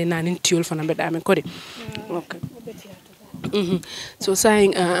no tandi nanin tiol fana be dame ko de okay so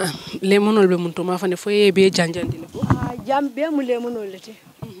saying lemonol be mun to ma fane foye be janjandi le fo jam be mu lemonol lete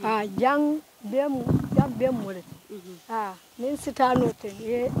jang be mu lete min sitano ten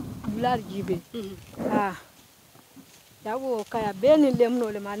e bular jibe yawo kaya be ni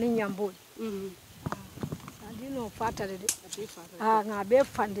lemonol ma ni nyambol andino fatale de nga be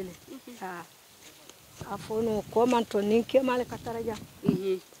fandile afono ko man to ninke male kataraja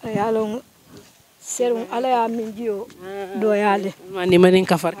yalo serum ala ya minjio do yale mani manin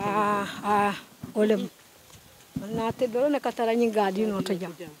kafar olem na te do ne katara nyi gadi no to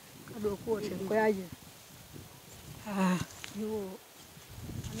jam do ko te ko yaji yo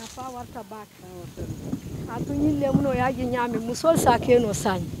ana fa warta bak atu nyi lemuno yaji nyami musol sake no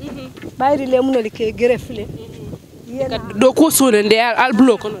sany bayri lemuno like grefle yena do ko sole nde al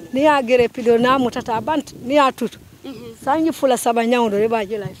block no ni ya grefle na mutata bant ni ya tutu sanyi fula saba nyawdo re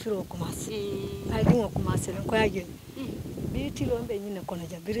baje la firo commence ay dingo commencer ko yaje bi tilo mbe nyine kono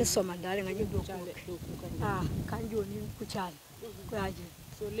ja birin soma dare ngaje do ko kanjo ni kuchali ko yaje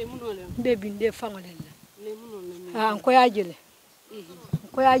so lemuno le mbe binde fangole lemuno le ko yaje le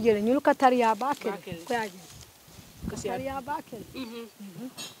ko yaje le nyul katariya bakel ko yaje katariya bakel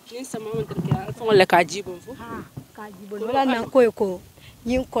ni sama man terke al fangole ka jibon fu ka jibon wala nan ko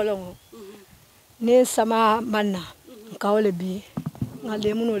nyin kolongo ne sama manna kawle bi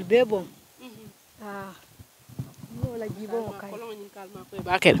ngale munol bebo wala jibo mo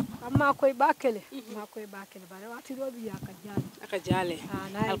kay amma koy bakele bare wati do bi aka jale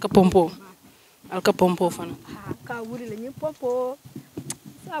alka pompo fana ka wuri le nyim pompo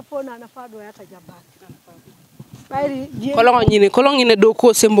sa fo na fa do yata jabba bayri kolon nyine do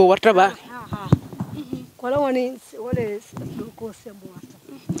ko sembo warta ba kolon ni wala do ko sembo warta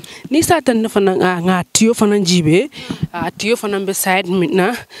ni satan na fana nga tiyo fana jibe tiyo fana be side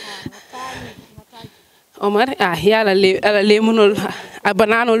mitna Omar yala le munol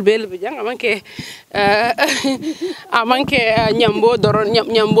bananol bel be jang amanke nyambo doron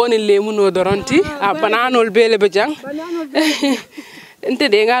nyambo ni le muno doronti bananol bel be jang ente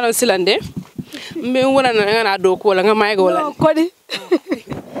de ngalo silande mbe wona na do ko la nga maygo wala kodi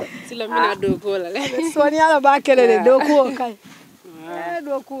silamina do ko la le soni ala ba kele de do ko kay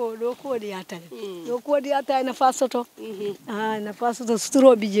do ko di atale do ko di atale na fasoto na fasoto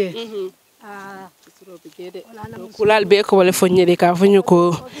stro bije kulal be ko wala fonyede ka fonyo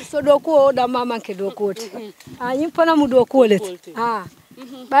ko so do ko da mama ke do ko nyi pana mu do ko let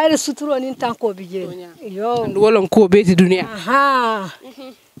bayre suturo nin tan ko bije yo wolon ko be ti dunia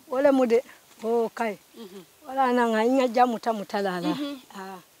wala mu de kay wala na nga jamu tamutalala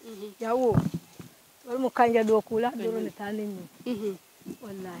yawo wala mu kanja do kula do ne tanin ni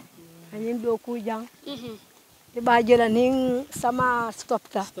wallahi anyin do ku jang e ba jela nin sama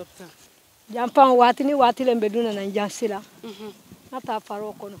stopta jampan watini watile mbeduna na jansila nata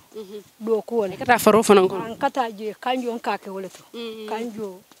faro kono do ko woni kata faro fana kono an kata je kanjo nkake woleto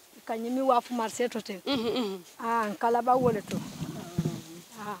kanjo kanyimi wafu marché to te an kala ba woleto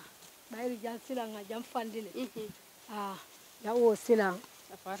bayri jansila nga jam fandile yawo sila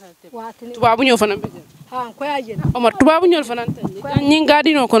watini tubabu ñoo fana be ko yaje Omar tubabu ñol fana tan ñi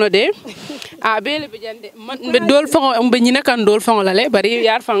ngadi no kono de bele be jande man be dol fango be ñina kan dol fango la le bari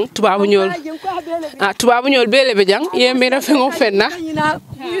yar fang tubabu ñol tubabu ñol bele be jang yembe na fango fenna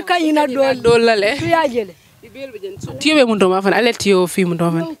kanyina dol la le yaje le bele be jande so tiyobe mun do ma fana ale tiyo fi mun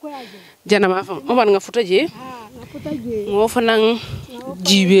do man jana ma fam Omar nga futa je ngo fana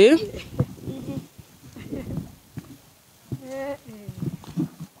jibe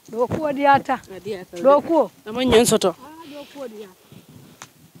do ko diata do ko dama ñon soto do ko diata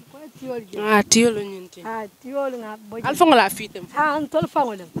ko tiol tiol ñente tiol nga boje al fango la fitem an tol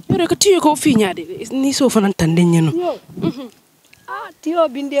fango dem yore ko tiyo ko fi ñade ni so fana tande ñeno tiyo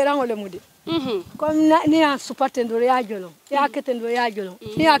bindera ngole mude comme ni a supate ndore ya jolo ya kete ndore ya jolo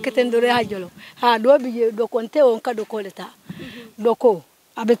ni ya kete ndore ya jolo do bi do konte on ka do ko leta do ko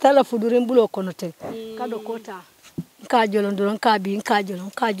abetala fudurin bulo konote ka do kota ka jolo ndoron ka bi ka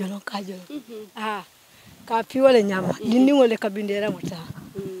jolo ka fi wala nyama dinni wala ka bindera mota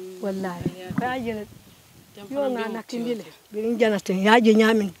wallahi ka jele yo nga nakindile birin janate ya je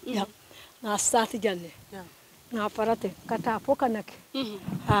nyamin ya na sati jalle na parate kata foka nake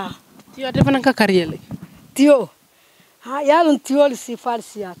tiyo defana ka kariyele tiyo ha yalun tiol si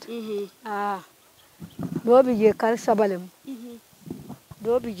falsiat do bi je kar sabalem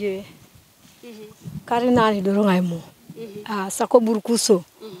do bi je kar nani do ngay mo sako burkuso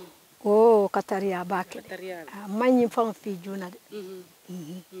o kataria bake manyi fam fi juna de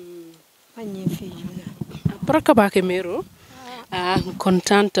manyi fi juna baraka bake mero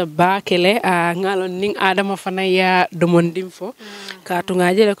kontanta bakele ngalo ning adama fana ya domondim fo ka to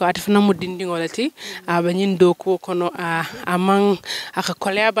ngajele ko ati fana mo dindingolati ba nyin do ko kono amang aka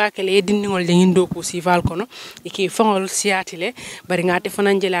kolya bakele dindingol de nyin do ko sival kono iki fangol siatile bari ngati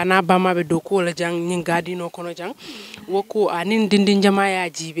fana njela na bama be do ko la jang nyin gadino kono jang woko anin dindin jama ya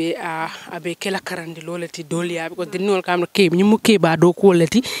jibe abe kela karandi lolati doliya ko dindingol kam ke nyimu ke ba do ko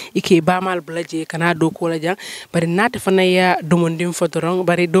lati iki bamal blaje kana do ko la jang bari nati fana ya domondim fo dorong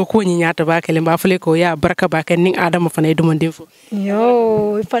bari do ko nyi nyata bakele mba fule ko ya baraka bakele ning adama fana domondim fo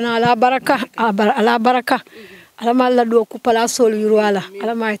yo fana ala baraka ala baraka ala malla do ku pala sol yurwala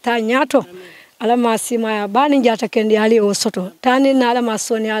ala ma ta nyato ala ma sima ya bani jata kendi ali o soto tani na ala ma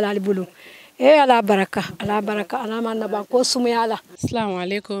soni ala bulu ala baraka ala ma na ba ko sumu yala assalamu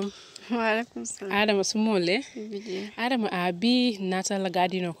alaikum wa alaikum salam adama sumole adama abi nata la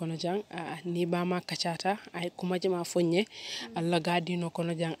gadino kono jang ni ba ma kachata ay kuma jama fonye alla gadino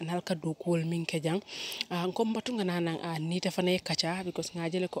kono jang nalka do kol min ke jang ko mbatunga nanan ni ta fane kacha because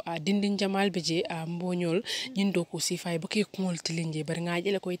ngajele ko dindin jamal beje mbonyol nyindo ko sifay bake kol tilinje bar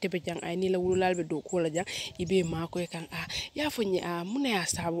ngajele ko itebe jang ay ni la wulal be do ko la jang ibe ma ko kan ya fonye muna ya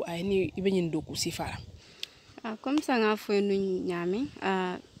sabu ay ni ibe nyindo ko sifala comme ça nga fo nu nyami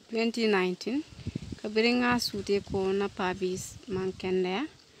 2019 kabiri nga sute ko na pabis mankende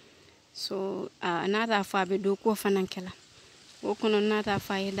so nata fabe do ko fanankela o kono nata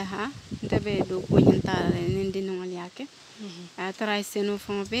fayda ha ndebe do ko nyinta nindi no yake tray seno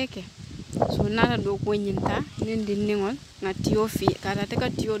fon beke so nata do ko nyinta nindi ningol na tiyo fi kata te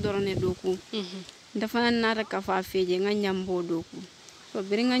ka tiyo dorone do ko ndafa nata ka fa feje nga nyambo do ko so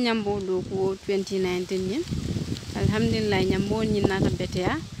biri nga nyambo do ko 2019 ni alhamdulillah nyambo ni nata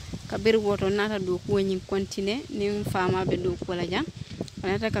betea kabir woto nata do ko nyi continue ni fama be do ko la jam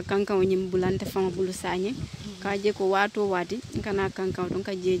nata ka kanka woni bulante fama bulu sañe ka je ko wato wadi kana kanka don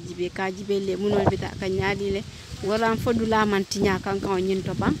ka je jibe ka jibe le munol bita ka nyaadi le wala fodula man tinya kanka woni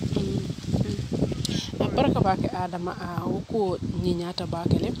to ba baraka bake adama ko nyi nyata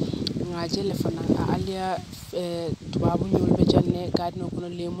bakele ngajele fana alia tubabu nyol be janne gadno kono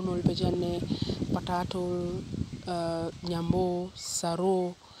le munol be janne patato nyambo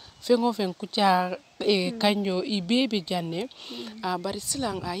saro fengo fen kucha kanjo ibebe janne bari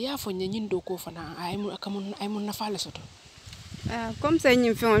silang ya fo nyindo ko fana ay mun na fala soto comme ça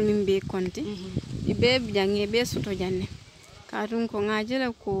nyim fengol min be konti ibebe jange be soto janne kadun ko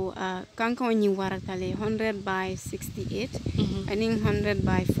ngajela ko kanka woni waratale 100 by 68 aning 100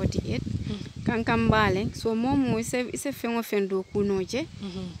 by 48 kanka mbale so momo se fengo fendo kunoje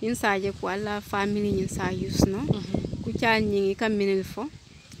insaje ko alla family nyin sa yusno kucha nyingi kaminel fo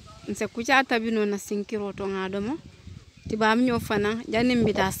nse kucha tabino na sinkiro to ngadomo tiba mnyo fana jani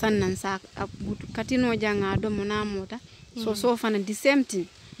mbita sannan sa katino janga domo na mota so fana the same thing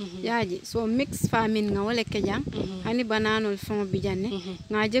yaji so mix farming nga wala kejang hani bananol fon bijanne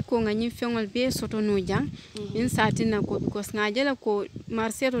ngaje ko nga nyim fengol be soto no jang in satina ko because ngaje la ko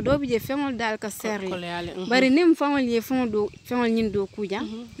marseto do bije fengol dal ka serre bari nim fengol ye fengol nyin do kuja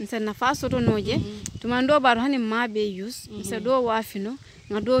nse na fa soto noje tumando bar hani mabe use nse do wafino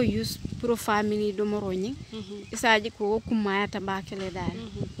nga do use pro family do moroni isaji ko kumaya tabakele dal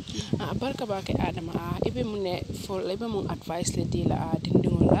barka bake adama ibe mune for ibe mun advice le dila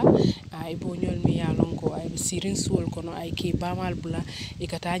dindingola ay bo nyol mi yalon ko ay sirin sul kono ay ke bamal bula e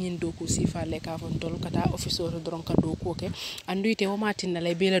kata nyin do ko sifa le ka fon tol kata office o doron ka do ko ke andu ite o matin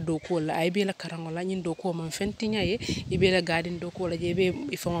la be la do ko la ay be la karangola nyin do ko man fentinya ye ibe la gadin do ko la je be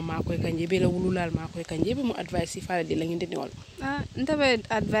ifo ma ko kanje be la wululal ma ko kanje be mu advice sifa le dila nyin dindingol ntabe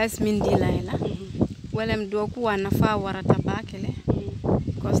advice min dila la walem do ko wana fa warata bakele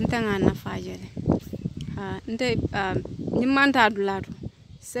ko ntanga na fajele nte ni manta dulado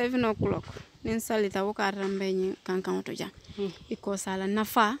 7 o'clock nin salita wakata mbenyi kankan to ja iko sala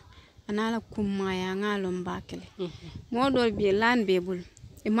nafa anala kumaya ngalo mbakele modol bi land bebul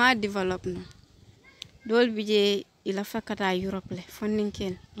e ma develop no dol bi je ila fakata Europe le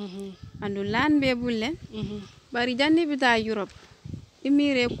fonninkel andu land bebul le bari janni bita Europe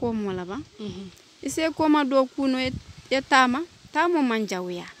imire ko mola ba ise ko ma do kuno e tamo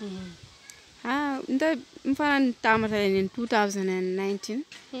manjawya nda mfan tamata in 2019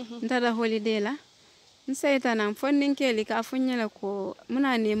 nda holiday la nsayta nan fonnin keli ka fonyela ko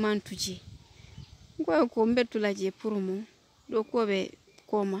muna neman tuji ko mbetula je purumo do ko be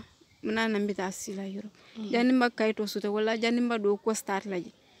koma mnana mbita sila yoro janimba kayto suta wala janimba do ko start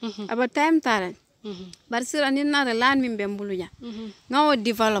laje aba time tara bar sira ni na lan min bembuluja ngawo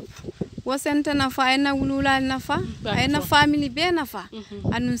develop wo senta na fa ena wulula na fa ena family be na fa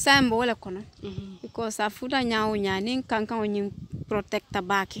anun sambo wala kono because afuta nyaawo nyani kankan woni protect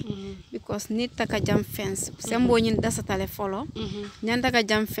tabaki because nit taka jam fence sembo nyin dasa tale follow nyanda ka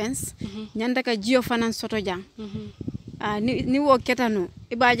jam fence nyanda ka jio fanan soto jang ni wo ketano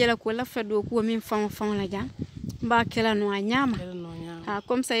ibajela ko la fedo ko min fam la jang ba kela no nyama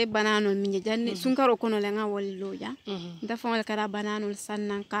comme ça e banano min janni sunkaro kono le nga woli loja nda fam kala banano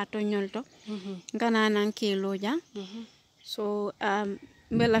sannan ka to nyolto ngana nan ke loja so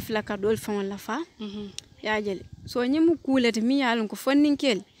mbela fila ka dol fam la fa ya jeli so nyimu kulete mi yalon ko fonnin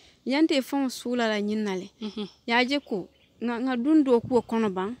kel yante fam sula la nyinnale ya je ko nga dundo ko kono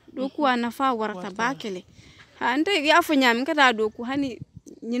ban do ko ana fa warata bakele ante ya fo nyam kata do ko hani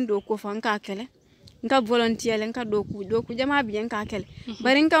nyin do ko fa nka kele nka volunteer nka do ku jama bi nka kele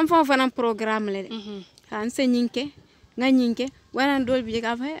bari nka fo fa nan programme le han se nyinke nga nyinke wana dol bi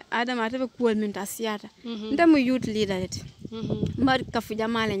ka fa adama tabe ko min ta siata ndamu youth leader it mbar ka fu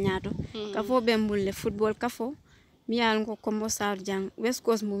jama le nyaato ka fo bembulle football ka fo mi yal ko kombo sar jang west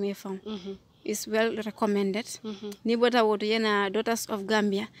coast mu me fam is well recommended ni bota woto yena daughters of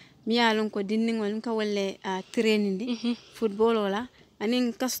Gambia mi yalon ko dinningol ka wolle training di football wala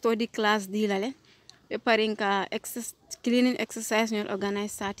anin ka study class di lale e parin ka cleaning exercise ñol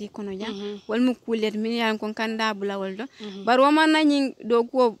organize sati kono jang wal mu kulet mi yalon ko kanda bula woldo bar wama nani do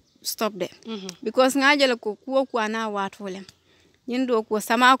ko stop de because ngajala ko ko ana watolem nyin do ko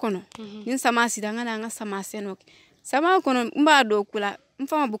sama kono nin sama sidanga nga sama senok sama kono mba do kula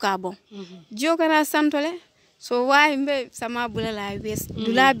mfama buka bon jio kana santole so why mbe sama bula la west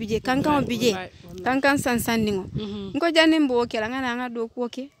dula bije kankan bije kankan sansandingo nko janimbo kela nga do ko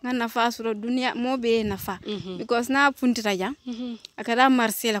ke nga fa suro dunia mo be nafa because na puntita jang akada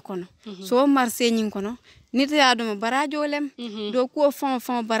marcela kono so marse nyin kono nita ya do barajo lem do ko fon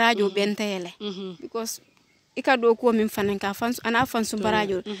barajo bentele because ika do ko min fanan ka fansu ana fansu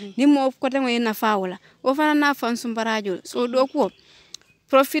barajo ni mo ko tan na faawla o fanan na fansu barajo so do ko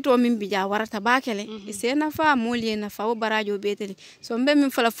profit o min bija warata bakele ise na fa moli na fa o barajo betele so mbe min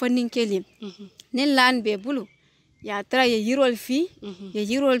fala funding keli ni lan be bulu ya tra ye yirol fi ye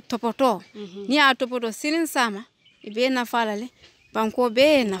yirol topoto ni a topoto silin sama be na fala le banko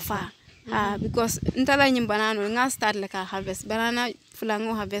be na fa because ntala nyim banano nga start le ka harvest banana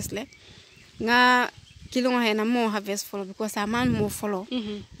fulango harvest le nga kilo nga mo harvest follow because a man mo follow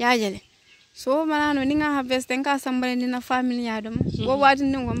ya jele so banano ni nga harvest nka sambale ni na family ya dum wo wati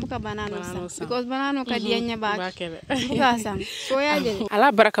ni ngombuka banano sa because banano ka dianya ba buka sam so ya jele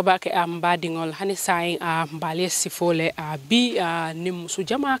ala baraka bake badingol hani sai mbale sifole bi ni musu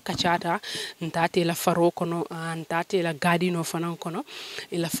jama kachata ntate la faro kono ntate la gadino fanan kono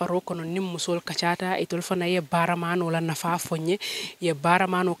ila faro kono ni musul kachata itol fana ye baramano la nafa fonye ye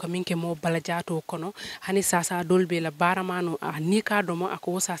baramano kaminke mo balajato kono hani sasa dolbe la baramano ni ka domo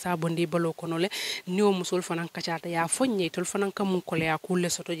ako sasa bondi balo kono le ni o musul fanan kachata ya fonye itol fanan kam ko le akulle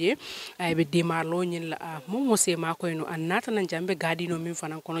sotoje ay be demarlo nyin la mo se ma ko no annata nan jambe gadino min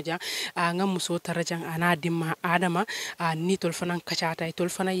fanan kono ja nga muso tarajang ana dimma adama ni tol fanan kachata itol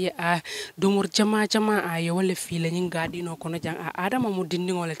fana ye dumur jama ye wala fi la nyin gadino kono jang adama mu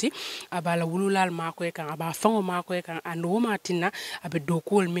dindingolati abala wululal ma ko kan aba fango ma ko kan ando ma tinna abe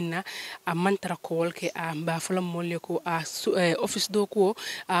dokol minna amantara ko wolke ba falam molle ko office do ko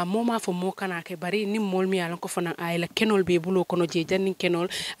moma fo mo kana ke bari ni mol mi yalan ko fana ay la kenol be bulo kono je jannin kenol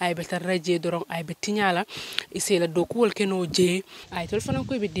ay be tarraje dorong ay be tinyala ise la dokol keno je ay tol fana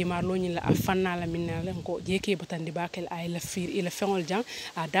ko be demarlo nyin la afanna la minna la ko je ke batandi bakel ay la fir ila fengol jang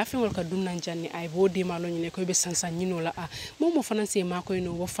da fengol ka dunnan janni ay bo demarlo nyin ko be sansan nyino la momo fana se ma ko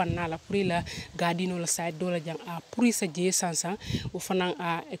no wo fanna la pour la gadino la side do la jang pour sa je sansan wo fana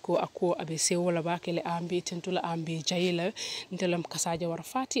ko ako abe se wala bakel ambi tentula ambi jayela ntelam Kassa Jawara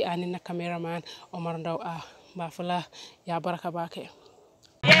fati anina cameraman Omar Ndaw ba fala ya baraka bake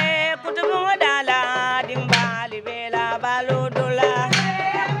Kutubung Daala dimbali bela baludula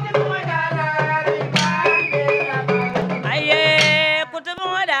aye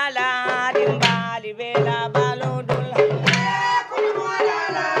Kutubung Daala dimbali bela baludula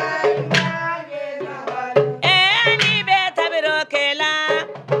ni be tabiro kela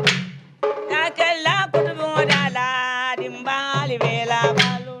akela Kutubung Daala dimbali bela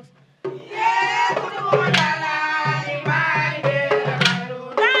baludula Kutubung Daala dimbali bela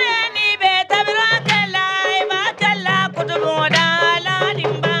baludula ni be tabiro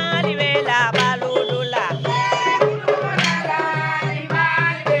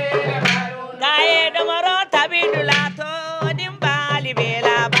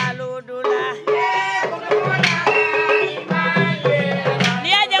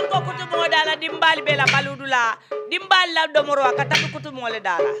la domoro akata Kutubung le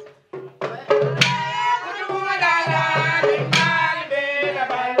Daala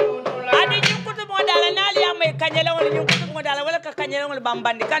adi ñu Kutubung Daala nali amay kanyela wala ñu Kutubung Daala wala ka kanyela wala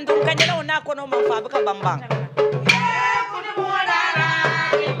bambandi kan dum kanyela na ko no man fa ka bambang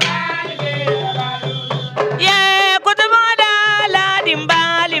ye Kutubung Daala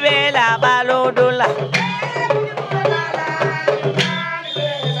dimbali bela balodula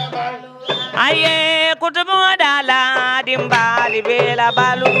aye Kutubung Daala dimbali bela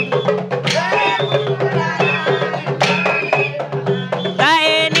balodula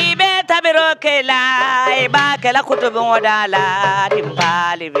kela ba kela Kutubung Daala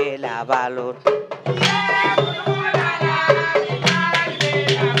dimbali bela balot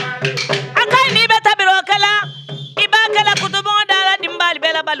akai ni beta biro kela iba kela Kutubung Daala dimbali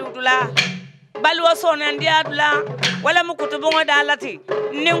bela baludula balwo sonan diadula wala mu Kutubung Daala ti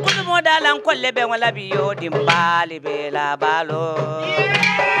nin Kutubung Daala kolle be wala biyo dimbali bela balot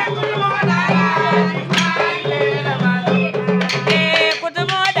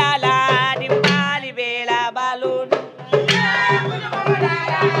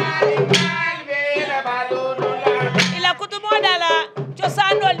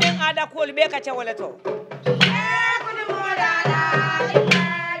Kol be ka ca wala to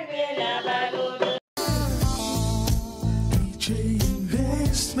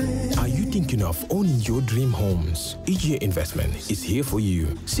Are you thinking of owning your dream homes? EJ Investment is here for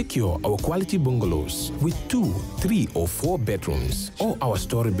you. Secure our quality bungalows with 2, 3 or 4 bedrooms, or our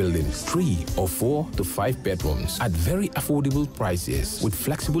story buildings 3 or 4 to 5 bedrooms at very affordable prices with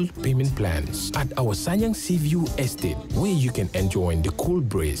flexible payment plans at our Sanyang Seaview Estate, where you can enjoy the cool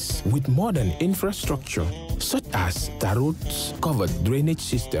breeze with modern infrastructure such as tar roads, covered drainage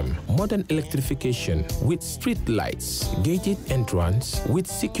system, modern electrification with street lights, gated entrance with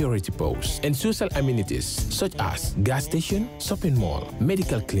security posts, and social amenities such as gas station, shopping mall,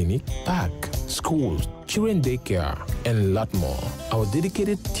 medical clinic, park, schools, children daycare, and a lot more. Our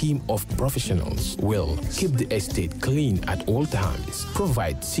dedicated team of professionals will keep the estate clean at all times,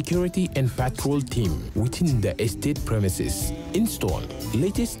 provide security and patrol team within the estate premises, install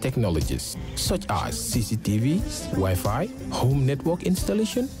latest technologies such as CCTV, Wi-Fi, home network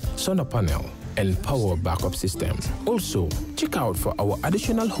installation, solar panel, and power backup system. Also, check out for our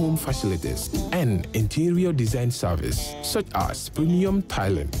additional home facilities and interior design service such as premium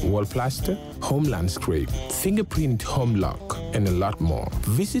tiling, wall plaster, home landscape, fingerprint home lock, and a lot more.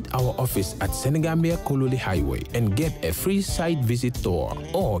 Visit our office at Senegambia Kololi Highway and get a free site visit tour,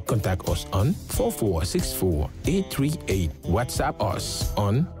 or contact us on 4464-838. WhatsApp us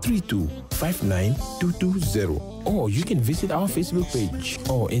on 3259220. Or you can visit our Facebook page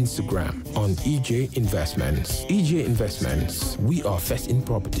or Instagram on EJ Investments. EJ Investments, we are first in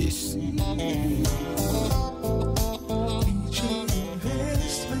properties.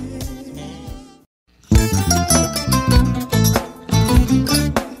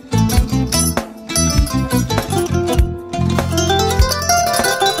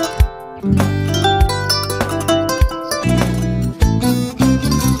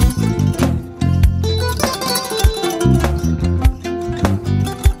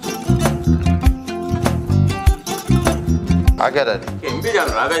 Agada. Mbijan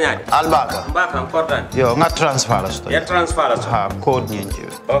aganyadi. Albaka. Mbaka important. Yo, nga transfer la sto. Ya transfer la sto. Ha, code nyenji.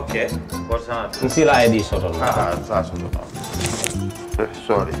 Okay. Korsa. Nsila ID soto. Ah, sa soto.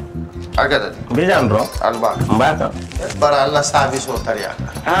 Sorry. Agada. Mbijan bro. Albaka. Mbaka. Bara alla service o tariya.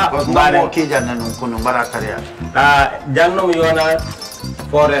 Ah, mbare mo ki janna nun kunu bara tariya. Ah, jannom yona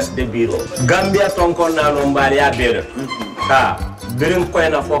forest de bureau. Gambia tonkon na no mbari ya bere. Ha. Birim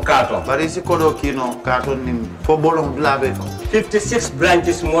koyna fo kato. Bari si kodo kino kato ni fo bolong blabe to. 56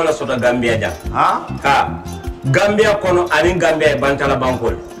 branches mola sota Gambia jam. Ha? Ha. Gambia kono ani Gambia bantala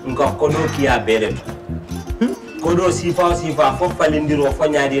bankol. Nko kodo kiya bele to. Kodo sifa fo falindiro fo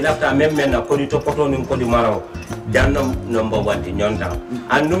nyaadi lafta même na kodi to poto ni kodi maraw. Jannam number 1 ti nyonta.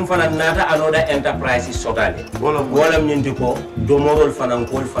 Andum fana nata anoda enterprise sotale. Wolam nyindi ko domorol fana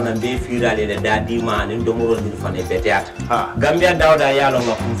kol fana be firale de dadi mani domorol dil fana beteat. Gambia dawda yalo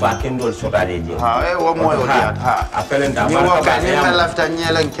ngam fa kendol sotale je. Ha e wo moyo diat ha. Apelenta baraka ni na lafta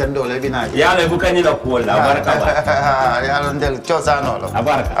nyelen kendol e binaji. Yalo bukani la ko la baraka ba. Yalo ndel chosano lo.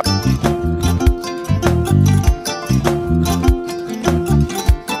 Abaraka.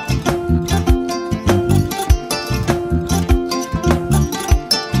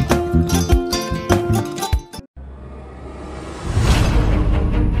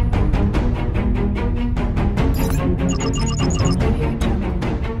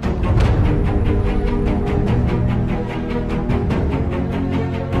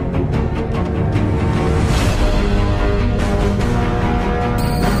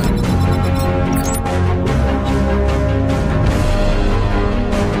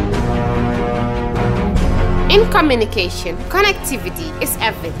 In communication, connectivity is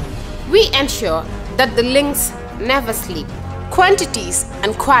everything. We ensure that the links never sleep. Quantities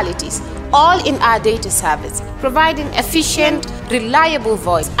and qualities, all in our data service, providing efficient, reliable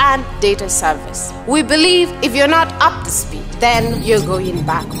voice and data service. We believe if you're not up to speed, then you're going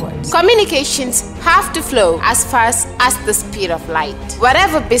backwards. Communications have to flow as fast as the speed of light.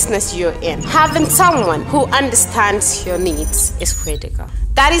 Whatever business you're in, having someone who understands your needs is critical.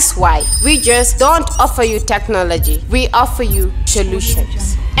 That is why we just don't offer you technology, we offer you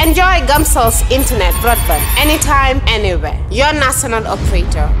solutions. Enjoy Gamcel's internet broadband anytime, anywhere. Your national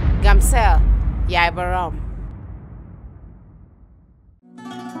operator, Gamcel, Yaibaram.